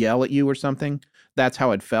yell at you or something. That's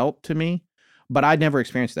how it felt to me. But I'd never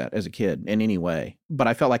experienced that as a kid in any way. But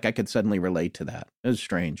I felt like I could suddenly relate to that. It was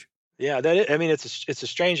strange. Yeah, it's a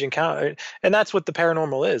strange encounter, and that's what the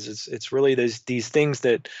paranormal is. It's really these things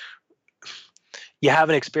that you have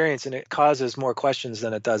an experience and it causes more questions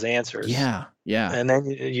than it does answers. Yeah. And then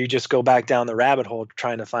you just go back down the rabbit hole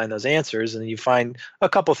trying to find those answers, and you find a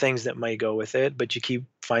couple things that might go with it, but you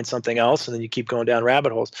find something else, and then you keep going down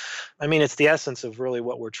rabbit holes. I mean, it's the essence of really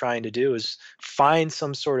what we're trying to do is find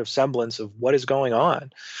some sort of semblance of what is going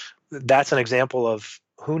on. That's an example of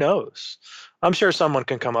who knows. I'm sure someone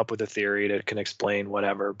can come up with a theory that can explain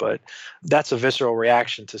whatever, but that's a visceral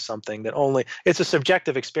reaction to something that it's a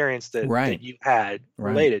subjective experience that you had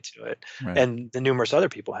related to it, and the numerous other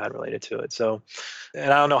people had related to it. So,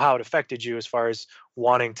 and I don't know how it affected you as far as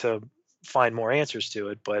wanting to find more answers to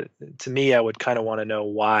it, but to me, I would kind of want to know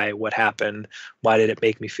what happened, why did it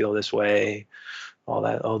make me feel this way? All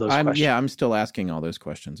those questions. Yeah, I'm still asking all those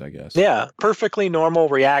questions, I guess. Yeah, perfectly normal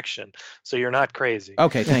reaction. So you're not crazy.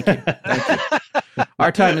 Okay, thank you.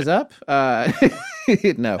 Our time is up.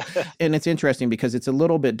 No. And it's interesting because it's a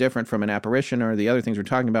little bit different from an apparition or the other things we're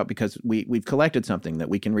talking about because we've collected something that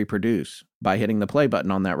we can reproduce by hitting the play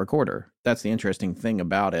button on that recorder. That's the interesting thing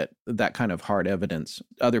about it, that kind of hard evidence.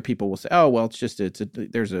 Other people will say, oh, well, it's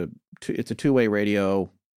a two-way radio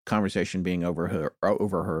conversation being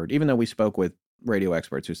overheard, even though we spoke with radio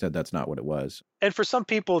experts who said that's not what it was. And for some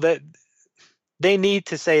people, that they need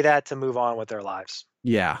to say that to move on with their lives.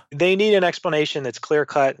 Yeah. They need an explanation that's clear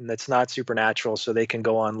cut and that's not supernatural so they can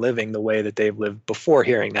go on living the way that they've lived before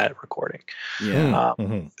hearing that recording. Yeah.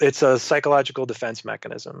 It's a psychological defense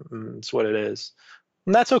mechanism. It's what it is.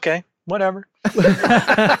 And that's okay. Whatever.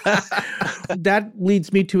 That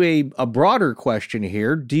leads me to a broader question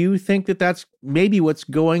here. Do you think that that's maybe what's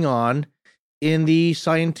going on in the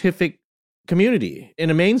scientific community in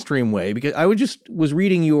a mainstream way? Because I was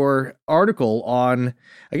reading your article on,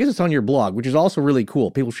 I guess it's on your blog, which is also really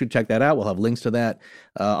cool. People should check that out. We'll have links to that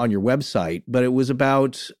on your website. But it was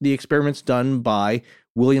about the experiments done by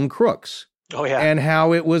William Crookes. Oh, yeah. And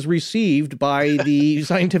how it was received by the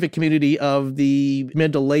scientific community of the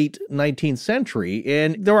mid to late 19th century.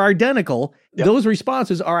 And they're identical. Yep. Those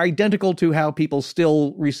responses are identical to how people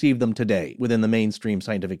still receive them today within the mainstream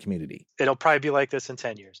scientific community. It'll probably be like this in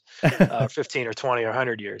 10 years, 15 or 20 or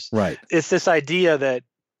 100 years. Right. It's this idea that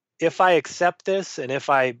if I accept this and if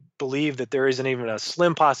I believe that there isn't even a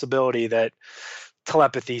slim possibility that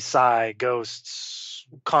telepathy, psi, ghosts,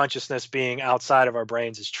 consciousness being outside of our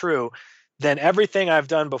brains is true, then everything I've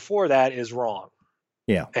done before that is wrong.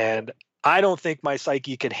 Yeah. And I don't think my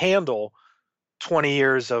psyche could handle 20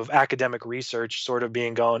 years of academic research sort of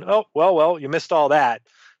going, oh, well, you missed all that.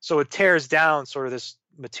 So it tears down sort of this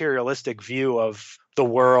materialistic view of the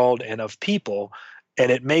world and of people,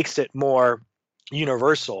 and it makes it more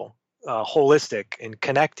universal, holistic, and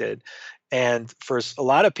connected. And for a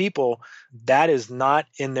lot of people, that is not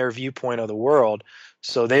in their viewpoint of the world.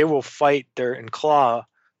 So they will fight and claw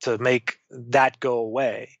to make that go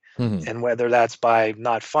away. Mhm. And whether that's by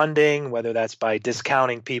not funding, whether that's by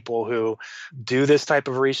discounting people who do this type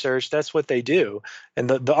of research, that's what they do. And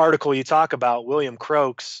the article you talk about, William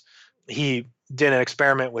Crookes, he did an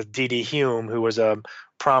experiment with D.D. Hume, who was a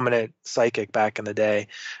prominent psychic back in the day.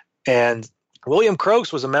 And William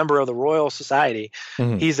Crookes was a member of the Royal Society.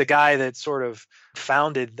 Mhm. He's the guy that sort of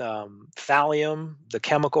founded thallium, the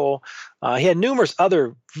chemical. He had numerous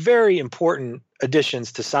other very important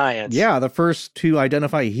additions to science. Yeah, the first to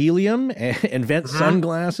identify helium and invent Mhm.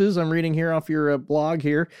 sunglasses. I'm reading here off your blog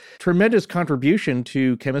here. Tremendous contribution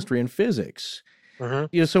to chemistry and physics. Mhm.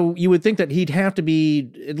 You know, so you would think that he'd have to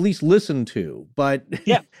be at least listened to, but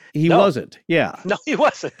Yeah. he No. wasn't. Yeah. No, he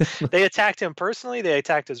wasn't. They attacked him personally. They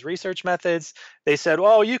attacked his research methods. They said,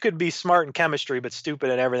 well, you could be smart in chemistry, but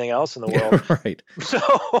stupid in everything else in the world. Right. So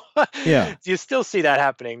Yeah. you still see that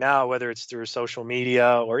happening now, whether it's through social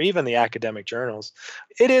media or even the academic journals.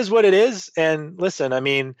 It is what it is. And listen, I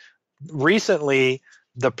mean, recently,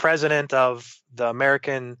 the president of the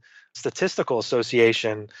American Statistical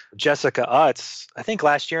Association, Jessica Utz, I think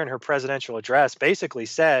last year in her presidential address, basically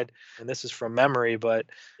said, and this is from memory, but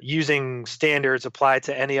using standards applied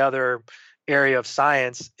to any other area of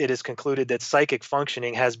science, it is concluded that psychic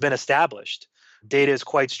functioning has been established. Data is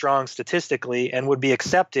quite strong statistically and would be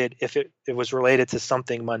accepted if it was related to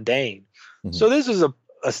something mundane. Mhm. So this is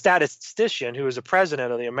a statistician who is a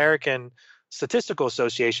president of the American Statistical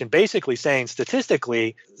Association basically saying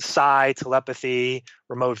statistically, psi, telepathy,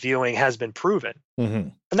 remote viewing has been proven.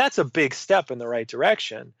 Mhm. And that's a big step in the right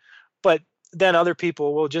direction. But then other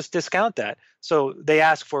people will just discount that. So they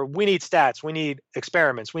ask for, we need stats, we need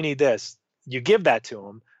experiments, we need this. You give that to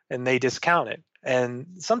them and they discount it. And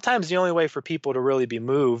sometimes the only way for people to really be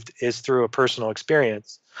moved is through a personal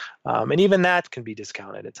experience. And even that can be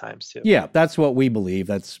discounted at times too. Yeah, that's what we believe.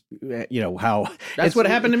 That's, how. That's what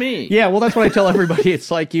happened to me. Yeah, well, that's what I tell everybody. It's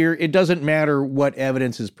like it doesn't matter what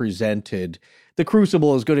evidence is presented. The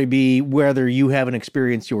crucible is going to be whether you have an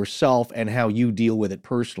experience yourself and how you deal with it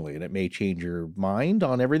personally. And it may change your mind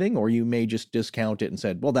on everything, or you may just discount it and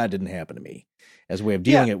said, well, that didn't happen to me, as a way of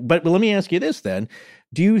dealing it. But let me ask you this then.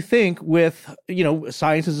 Do you think with,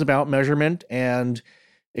 science is about measurement and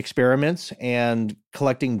experiments and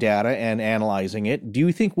collecting data and analyzing it, do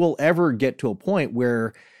you think we'll ever get to a point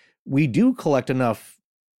where we do collect enough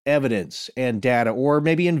evidence and data, or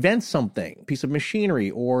maybe invent something, piece of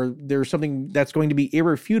machinery, or there's something that's going to be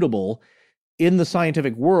irrefutable in the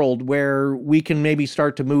scientific world where we can maybe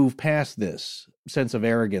start to move past this sense of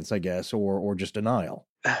arrogance, I guess, or just denial?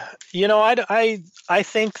 I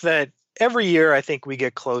think that every year, I think we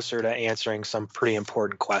get closer to answering some pretty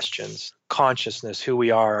important questions. Consciousness, who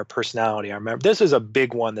we are, our personality, our memory. This is a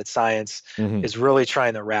big one that science is really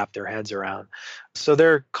trying to wrap their heads around. So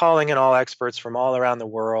they're calling in all experts from all around the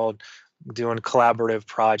world, doing collaborative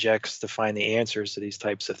projects to find the answers to these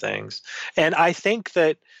types of things. And I think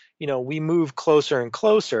that, we move closer and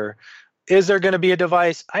closer. Is there going to be a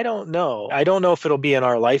device? I don't know. I don't know if it'll be in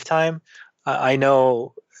our lifetime. I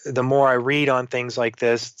know the more I read on things like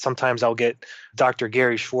this, sometimes I'll get Dr.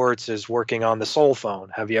 Gary Schwartz is working on the soul phone.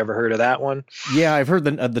 Have you ever heard of that one? Yeah, I've heard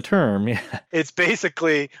the term. Yeah. It's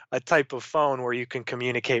basically a type of phone where you can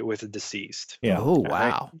communicate with a deceased. Yeah. Oh,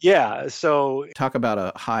 wow. Yeah. So Talk about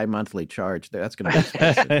a high monthly charge. That's going to be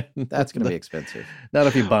expensive. That's going to be expensive. Not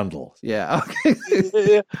if you bundle. Yeah.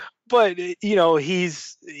 Okay. but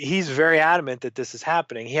he's very adamant that this is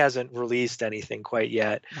happening. He hasn't released anything quite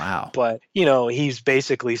yet. Wow. But he's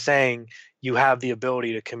basically saying you have the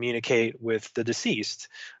ability to communicate with the deceased.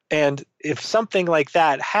 And if something like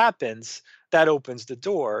that happens, that opens the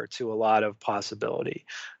door to a lot of possibility.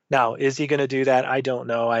 Now, is he going to do that? I don't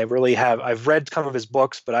know. I've read some of his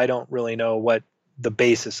books, but I don't really know what the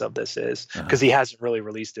basis of this is because he hasn't really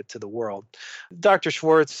released it to the world. Dr.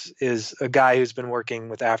 Schwartz is a guy who's been working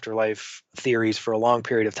with afterlife theories for a long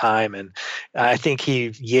period of time. And I think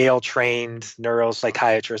he Yale-trained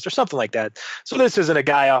neuropsychiatrist or something like that. So this isn't a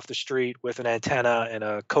guy off the street with an antenna and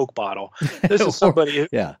a Coke bottle. This is somebody.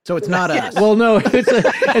 Yeah. So it's not us. Well, no,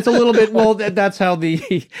 it's a little bit. Well, that's how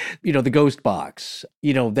the ghost box.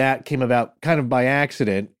 That came about kind of by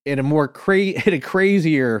accident. And a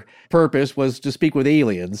crazier purpose was to speak with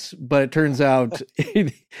aliens, but it turns out,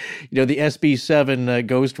 the SB7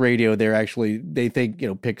 ghost radio they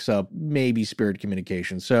think picks up maybe spirit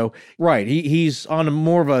communication. So right, he's on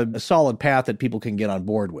more of a solid path that people can get on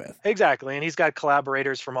board with. Exactly, and he's got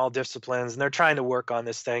collaborators from all disciplines, and they're trying to work on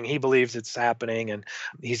this thing. He believes it's happening, and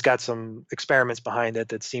he's got some experiments behind it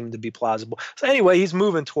that seem to be plausible. So anyway, he's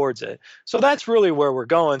moving towards it. So that's really where we're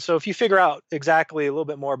going. So if you figure out exactly a little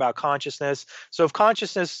bit more about consciousness, so if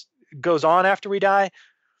consciousness goes on after we die,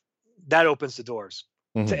 that opens the doors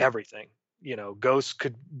Mhm. to everything. Ghosts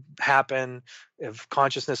could happen. If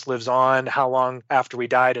consciousness lives on, how long after we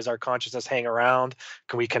die does our consciousness hang around?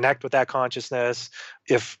 Can we connect with that consciousness?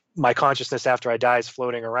 If my consciousness after I die is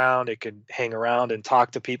floating around, it could hang around and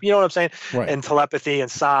talk to people. You know what I'm saying? Right. And telepathy and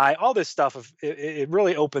psi, all this stuff, it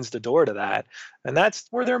really opens the door to that. And that's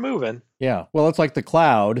where they're moving. Yeah. Well, it's like the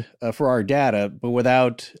cloud for our data, but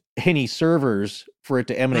without any servers for it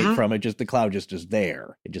to emanate from. The cloud just is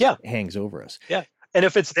there. It just hangs over us. Yeah. And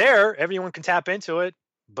if it's there, everyone can tap into it.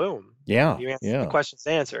 Boom. Yeah. The question's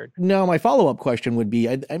answered. Now, my follow-up question would be,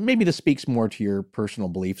 maybe this speaks more to your personal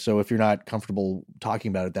belief. So if you're not comfortable talking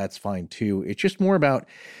about it, that's fine too. It's just more about,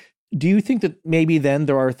 do you think that maybe then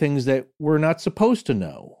there are things that we're not supposed to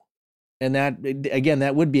know? And that, again,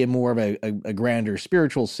 that would be more of a grander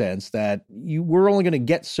spiritual sense that we're only going to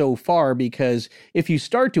get so far, because if you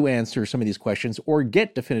start to answer some of these questions or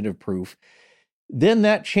get definitive proof, then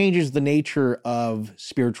that changes the nature of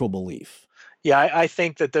spiritual belief. Yeah, I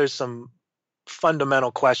think that there's some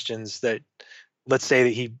fundamental questions that, let's say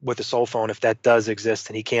that with the soul phone, if that does exist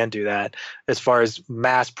and he can do that, as far as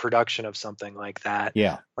mass production of something like that,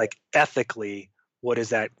 like ethically, what does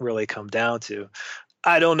that really come down to?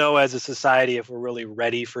 I don't know as a society if we're really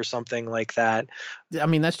ready for something like that. I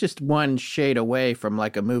mean, that's just one shade away from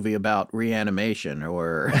like a movie about reanimation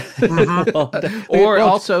or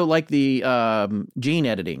also like the gene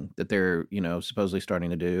editing that they're, supposedly starting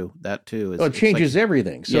to do. That too. It changes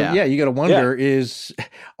everything. So you got to wonder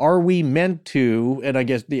are we meant to, and I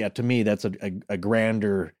guess, to me, that's a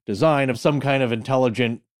grander design of some kind of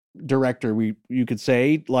intelligent director, you could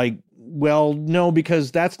say, like, well, no,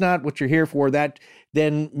 because that's not what you're here for. That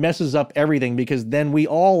then messes up everything, because then we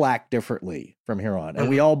all act differently from here on, and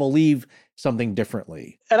we all believe something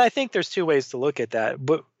differently. And I think there's two ways to look at that.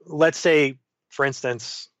 But let's say, for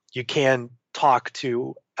instance, you can talk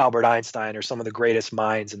to Albert Einstein or some of the greatest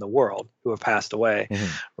minds in the world who have passed away,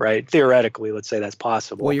 right? Theoretically, let's say that's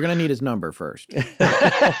possible. Well, you're going to need his number first.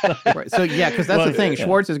 Right. So, because that's the thing.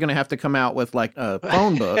 Schwartz is going to have to come out with like a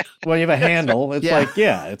phone book. Well, you have a handle. It's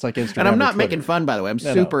it's like Instagram. And I'm not making fun, by the way. I'm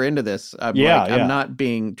super into this. I'm not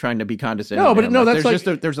trying to be condescending. No,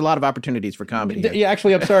 but there's a lot of opportunities for comedy. Yeah,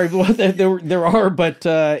 actually, I'm sorry. There are, but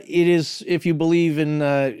it is, if you believe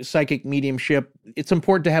in psychic mediumship, it's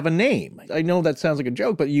important to have a name. I know that sounds like a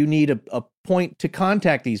joke, but you need a point to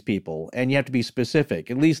contact these people, and you have to be specific,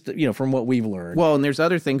 at least, from what we've learned. Well, and there's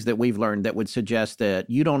other things that we've learned that would suggest that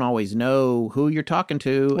you don't always know who you're talking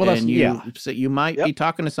to, so you might be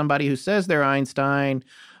talking to somebody who says they're Einstein,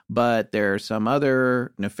 but there's some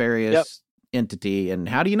other nefarious entity, and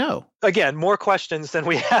how do you know? Again, more questions than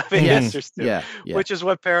we have answers to, which is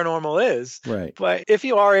what paranormal is. Right. But if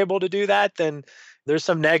you are able to do that, then there's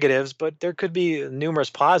some negatives, but there could be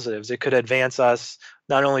numerous positives. It could advance us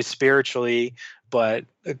not only spiritually, but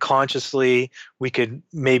consciously. We could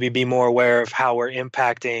maybe be more aware of how we're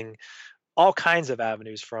impacting all kinds of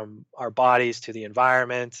avenues, from our bodies to the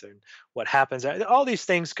environment and what happens. All these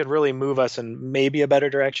things could really move us in maybe a better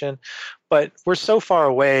direction. But we're so far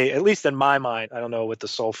away, at least in my mind. I don't know what the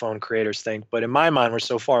soul phone creators think, but in my mind, we're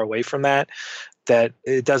so far away from that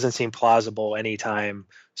it doesn't seem plausible anytime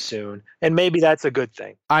soon. And maybe that's a good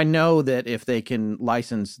thing. I know that if they can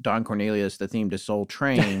license Don Cornelius, the theme to Soul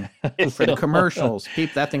Train, for the commercials,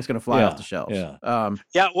 that thing's going to fly off the shelves.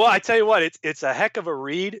 Well, I tell you what, it's a heck of a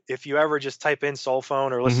read if you ever just type in soul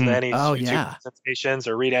phone or listen to any YouTube presentations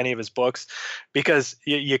or read any of his books, because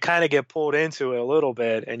you kind of get pulled into it a little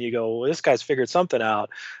bit and you go, well, this guy's figured something out.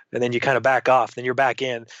 And then you kind of back off, then you're back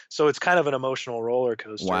in. So it's kind of an emotional roller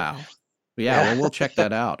coaster. Wow. Yeah, well, we'll check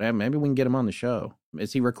that out. And maybe we can get him on the show.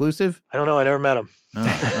 Is he reclusive? I don't know. I never met him.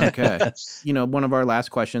 Oh, okay. One of our last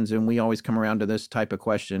questions, and we always come around to this type of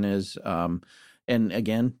question, is, and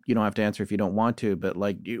again, you don't have to answer if you don't want to, but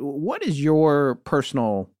like, what is your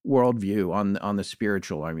personal worldview on the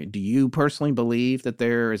spiritual? I mean, do you personally believe that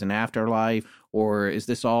there is an afterlife, or is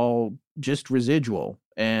this all just residual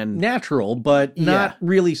and natural, but not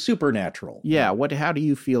really supernatural? Yeah. How do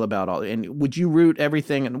you feel about all? And would you root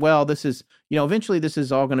everything? And well, this is, eventually this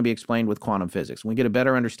is all going to be explained with quantum physics. When we get a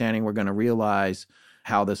better understanding, we're going to realize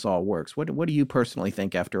how this all works. What do you personally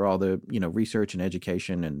think after all the, research and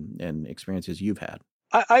education and experiences you've had?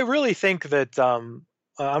 I really think that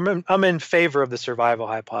I'm in favor of the survival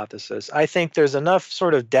hypothesis. I think there's enough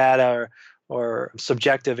sort of data or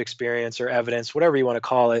subjective experience or evidence, whatever you want to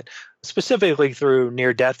call it, specifically through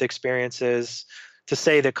near-death experiences, to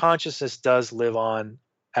say that consciousness does live on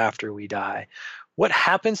after we die. What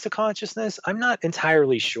happens to consciousness? I'm not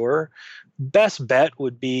entirely sure. Best bet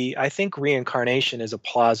would be, I think reincarnation is a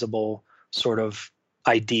plausible sort of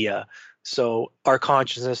idea, So our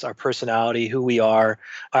consciousness, our personality, who we are,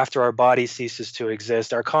 after our body ceases to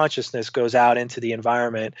exist, our consciousness goes out into the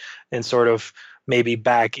environment and sort of maybe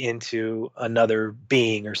back into another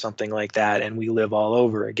being or something like that, and we live all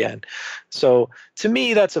over again. So to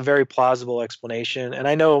me, that's a very plausible explanation. And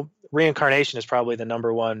I know reincarnation is probably the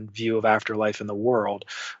number one view of afterlife in the world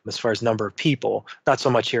as far as number of people, not so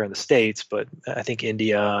much here in the States, but I think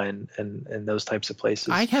India and those types of places.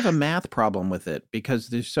 I have a math problem with it because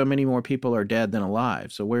there's so many more people are dead than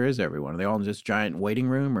alive. So where is everyone? Are they all in this giant waiting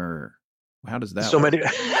room, or how does that work? Many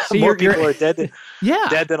more people are dead than, yeah.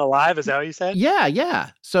 dead than alive, is that what you said?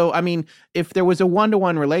 Yeah. So, I mean, if there was a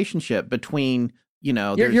one-to-one relationship between,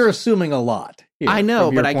 you're assuming a lot. Here, I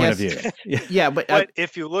know, but I guess, yeah, but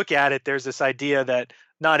if you look at it, there's this idea that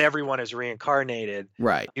not everyone is reincarnated.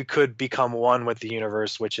 Right. You could become one with the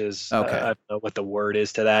universe, which is, okay. I don't know what the word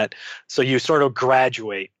is to that. So you sort of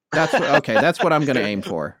graduate. That's what I'm going to aim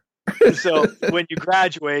for. So when you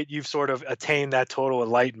graduate, you've sort of attained that total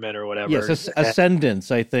enlightenment or whatever. Yes,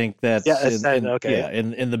 ascendance. I think that's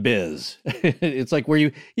in the biz. It's like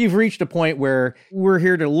where you've reached a point where we're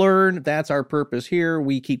here to learn. That's our purpose here.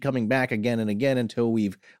 We keep coming back again and again until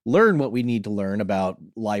we've learned what we need to learn about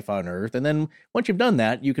life on Earth. And then once you've done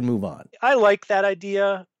that, you can move on. I like that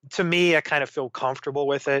idea. To me, I kind of feel comfortable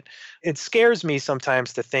with it. It scares me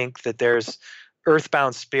sometimes to think that there's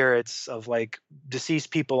earthbound spirits of like deceased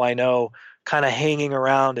people I know kind of hanging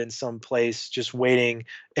around in some place just waiting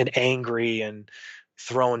and angry and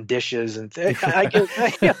throwing dishes and I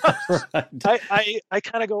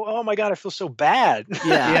kind of go, oh my God, I feel so bad.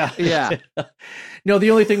 Yeah. No, the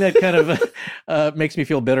only thing that kind of makes me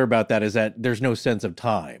feel bitter about that is that there's no sense of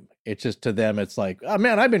time. It's just, to them, it's like, oh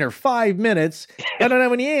man, I've been here 5 minutes. I don't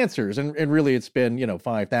have any answers. And really it's been,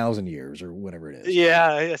 5,000 years or whatever it is.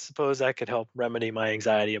 Yeah, I suppose that could help remedy my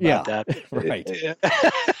anxiety about that. Right.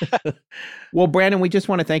 Well, Brandon, we just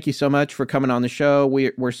want to thank you so much for coming on the show.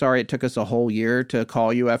 We're sorry it took us a whole year to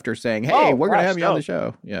call you after saying, hey, we're going to have you on the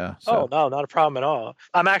show. Yeah. So. Oh, no, not a problem at all.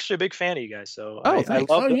 I'm actually a big fan of you guys. So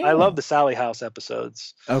thanks. I love the Sally House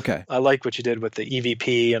episodes. Okay. I like what you did with the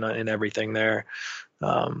EVP and everything there.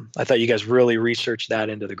 I thought you guys really researched that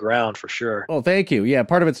into the ground for sure. Well, thank you. Yeah,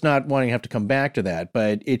 part of it's not wanting to have to come back to that,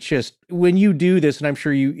 but it's just when you do this, and I'm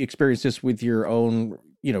sure you experience this with your own,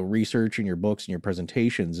 research and your books and your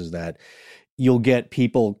presentations, is that you'll get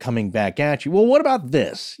people coming back at you. Well, what about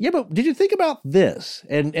this? Yeah, but did you think about this?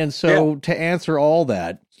 And so to answer all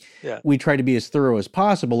that, we try to be as thorough as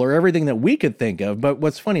possible, or everything that we could think of. But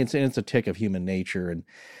what's funny, it's a tick of human nature, and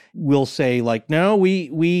we'll say like, no,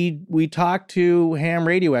 we talk to ham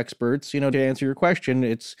radio experts, to answer your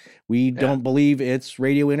question. We don't believe it's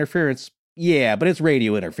radio interference. Yeah, but it's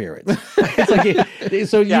radio interference. It's like,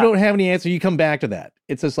 so you don't have any answer. You come back to that.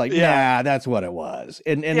 It's just like, nah, that's what it was.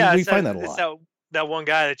 And we find that a lot. It's that one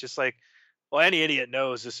guy that's just like, well, any idiot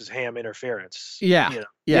knows this is ham interference. Yeah.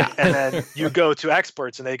 And then you go to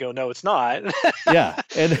experts and they go, no, it's not. Yeah.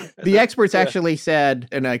 And the experts actually said,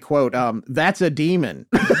 and I quote, that's a demon.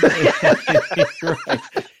 Right.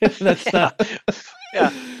 That's not.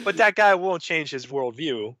 Yeah. But that guy won't change his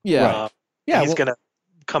worldview. Yeah. He's going to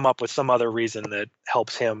come up with some other reason that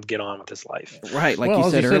helps him get on with his life. Right. Like you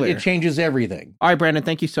said earlier. It changes everything. All right, Brandon,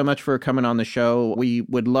 thank you so much for coming on the show. We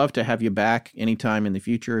would love to have you back anytime in the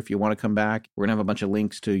future if you want to come back. We're going to have a bunch of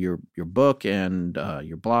links to your book and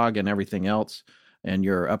your blog and everything else, and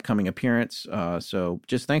your upcoming appearance. So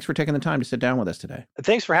just thanks for taking the time to sit down with us today.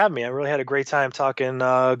 Thanks for having me. I really had a great time talking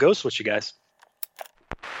ghosts with you guys.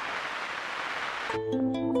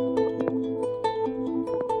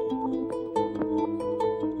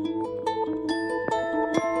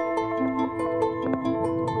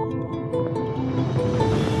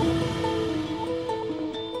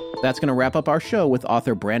 That's going to wrap up our show with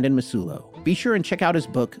author Brandon Massullo. Be sure and check out his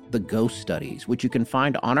book, The Ghost Studies, which you can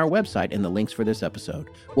find on our website in the links for this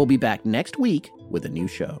episode. We'll be back next week with a new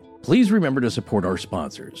show. Please remember to support our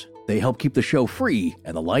sponsors. They help keep the show free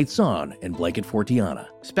and the lights on in Blanket Fortiana.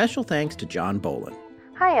 Special thanks to John Bolin.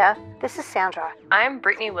 Hiya, this is Sandra. I'm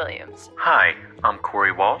Brittany Williams. Hi, I'm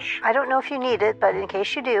Corey Walsh. I don't know if you need it, but in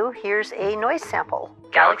case you do, here's a noise sample.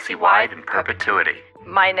 Galaxy-wide in perpetuity.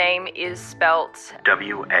 My name is spelt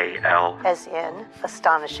W-A-L. As in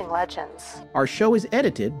Astonishing Legends. Our show is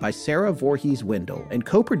edited by Sarah Voorhees-Wendell and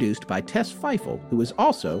co-produced by Tess Feifel, who is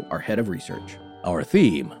also our head of research. Our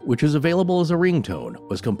theme, which is available as a ringtone,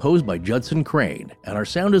 was composed by Judson Crane, and our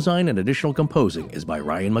sound design and additional composing is by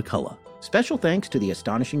Ryan McCullough. Special thanks to the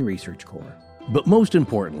Astonishing Research Corps. But most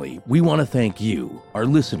importantly, we want to thank you, our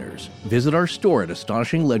listeners. Visit our store at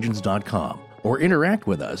astonishinglegends.com or interact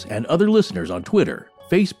with us and other listeners on Twitter,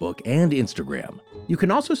 Facebook, and Instagram. You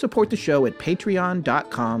can also support the show at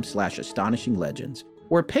patreon.com/astonishinglegends,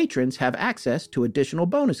 where patrons have access to additional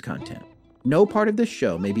bonus content. No part of this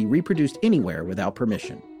show may be reproduced anywhere without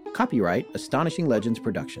permission. Copyright Astonishing Legends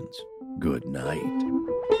Productions. Good night.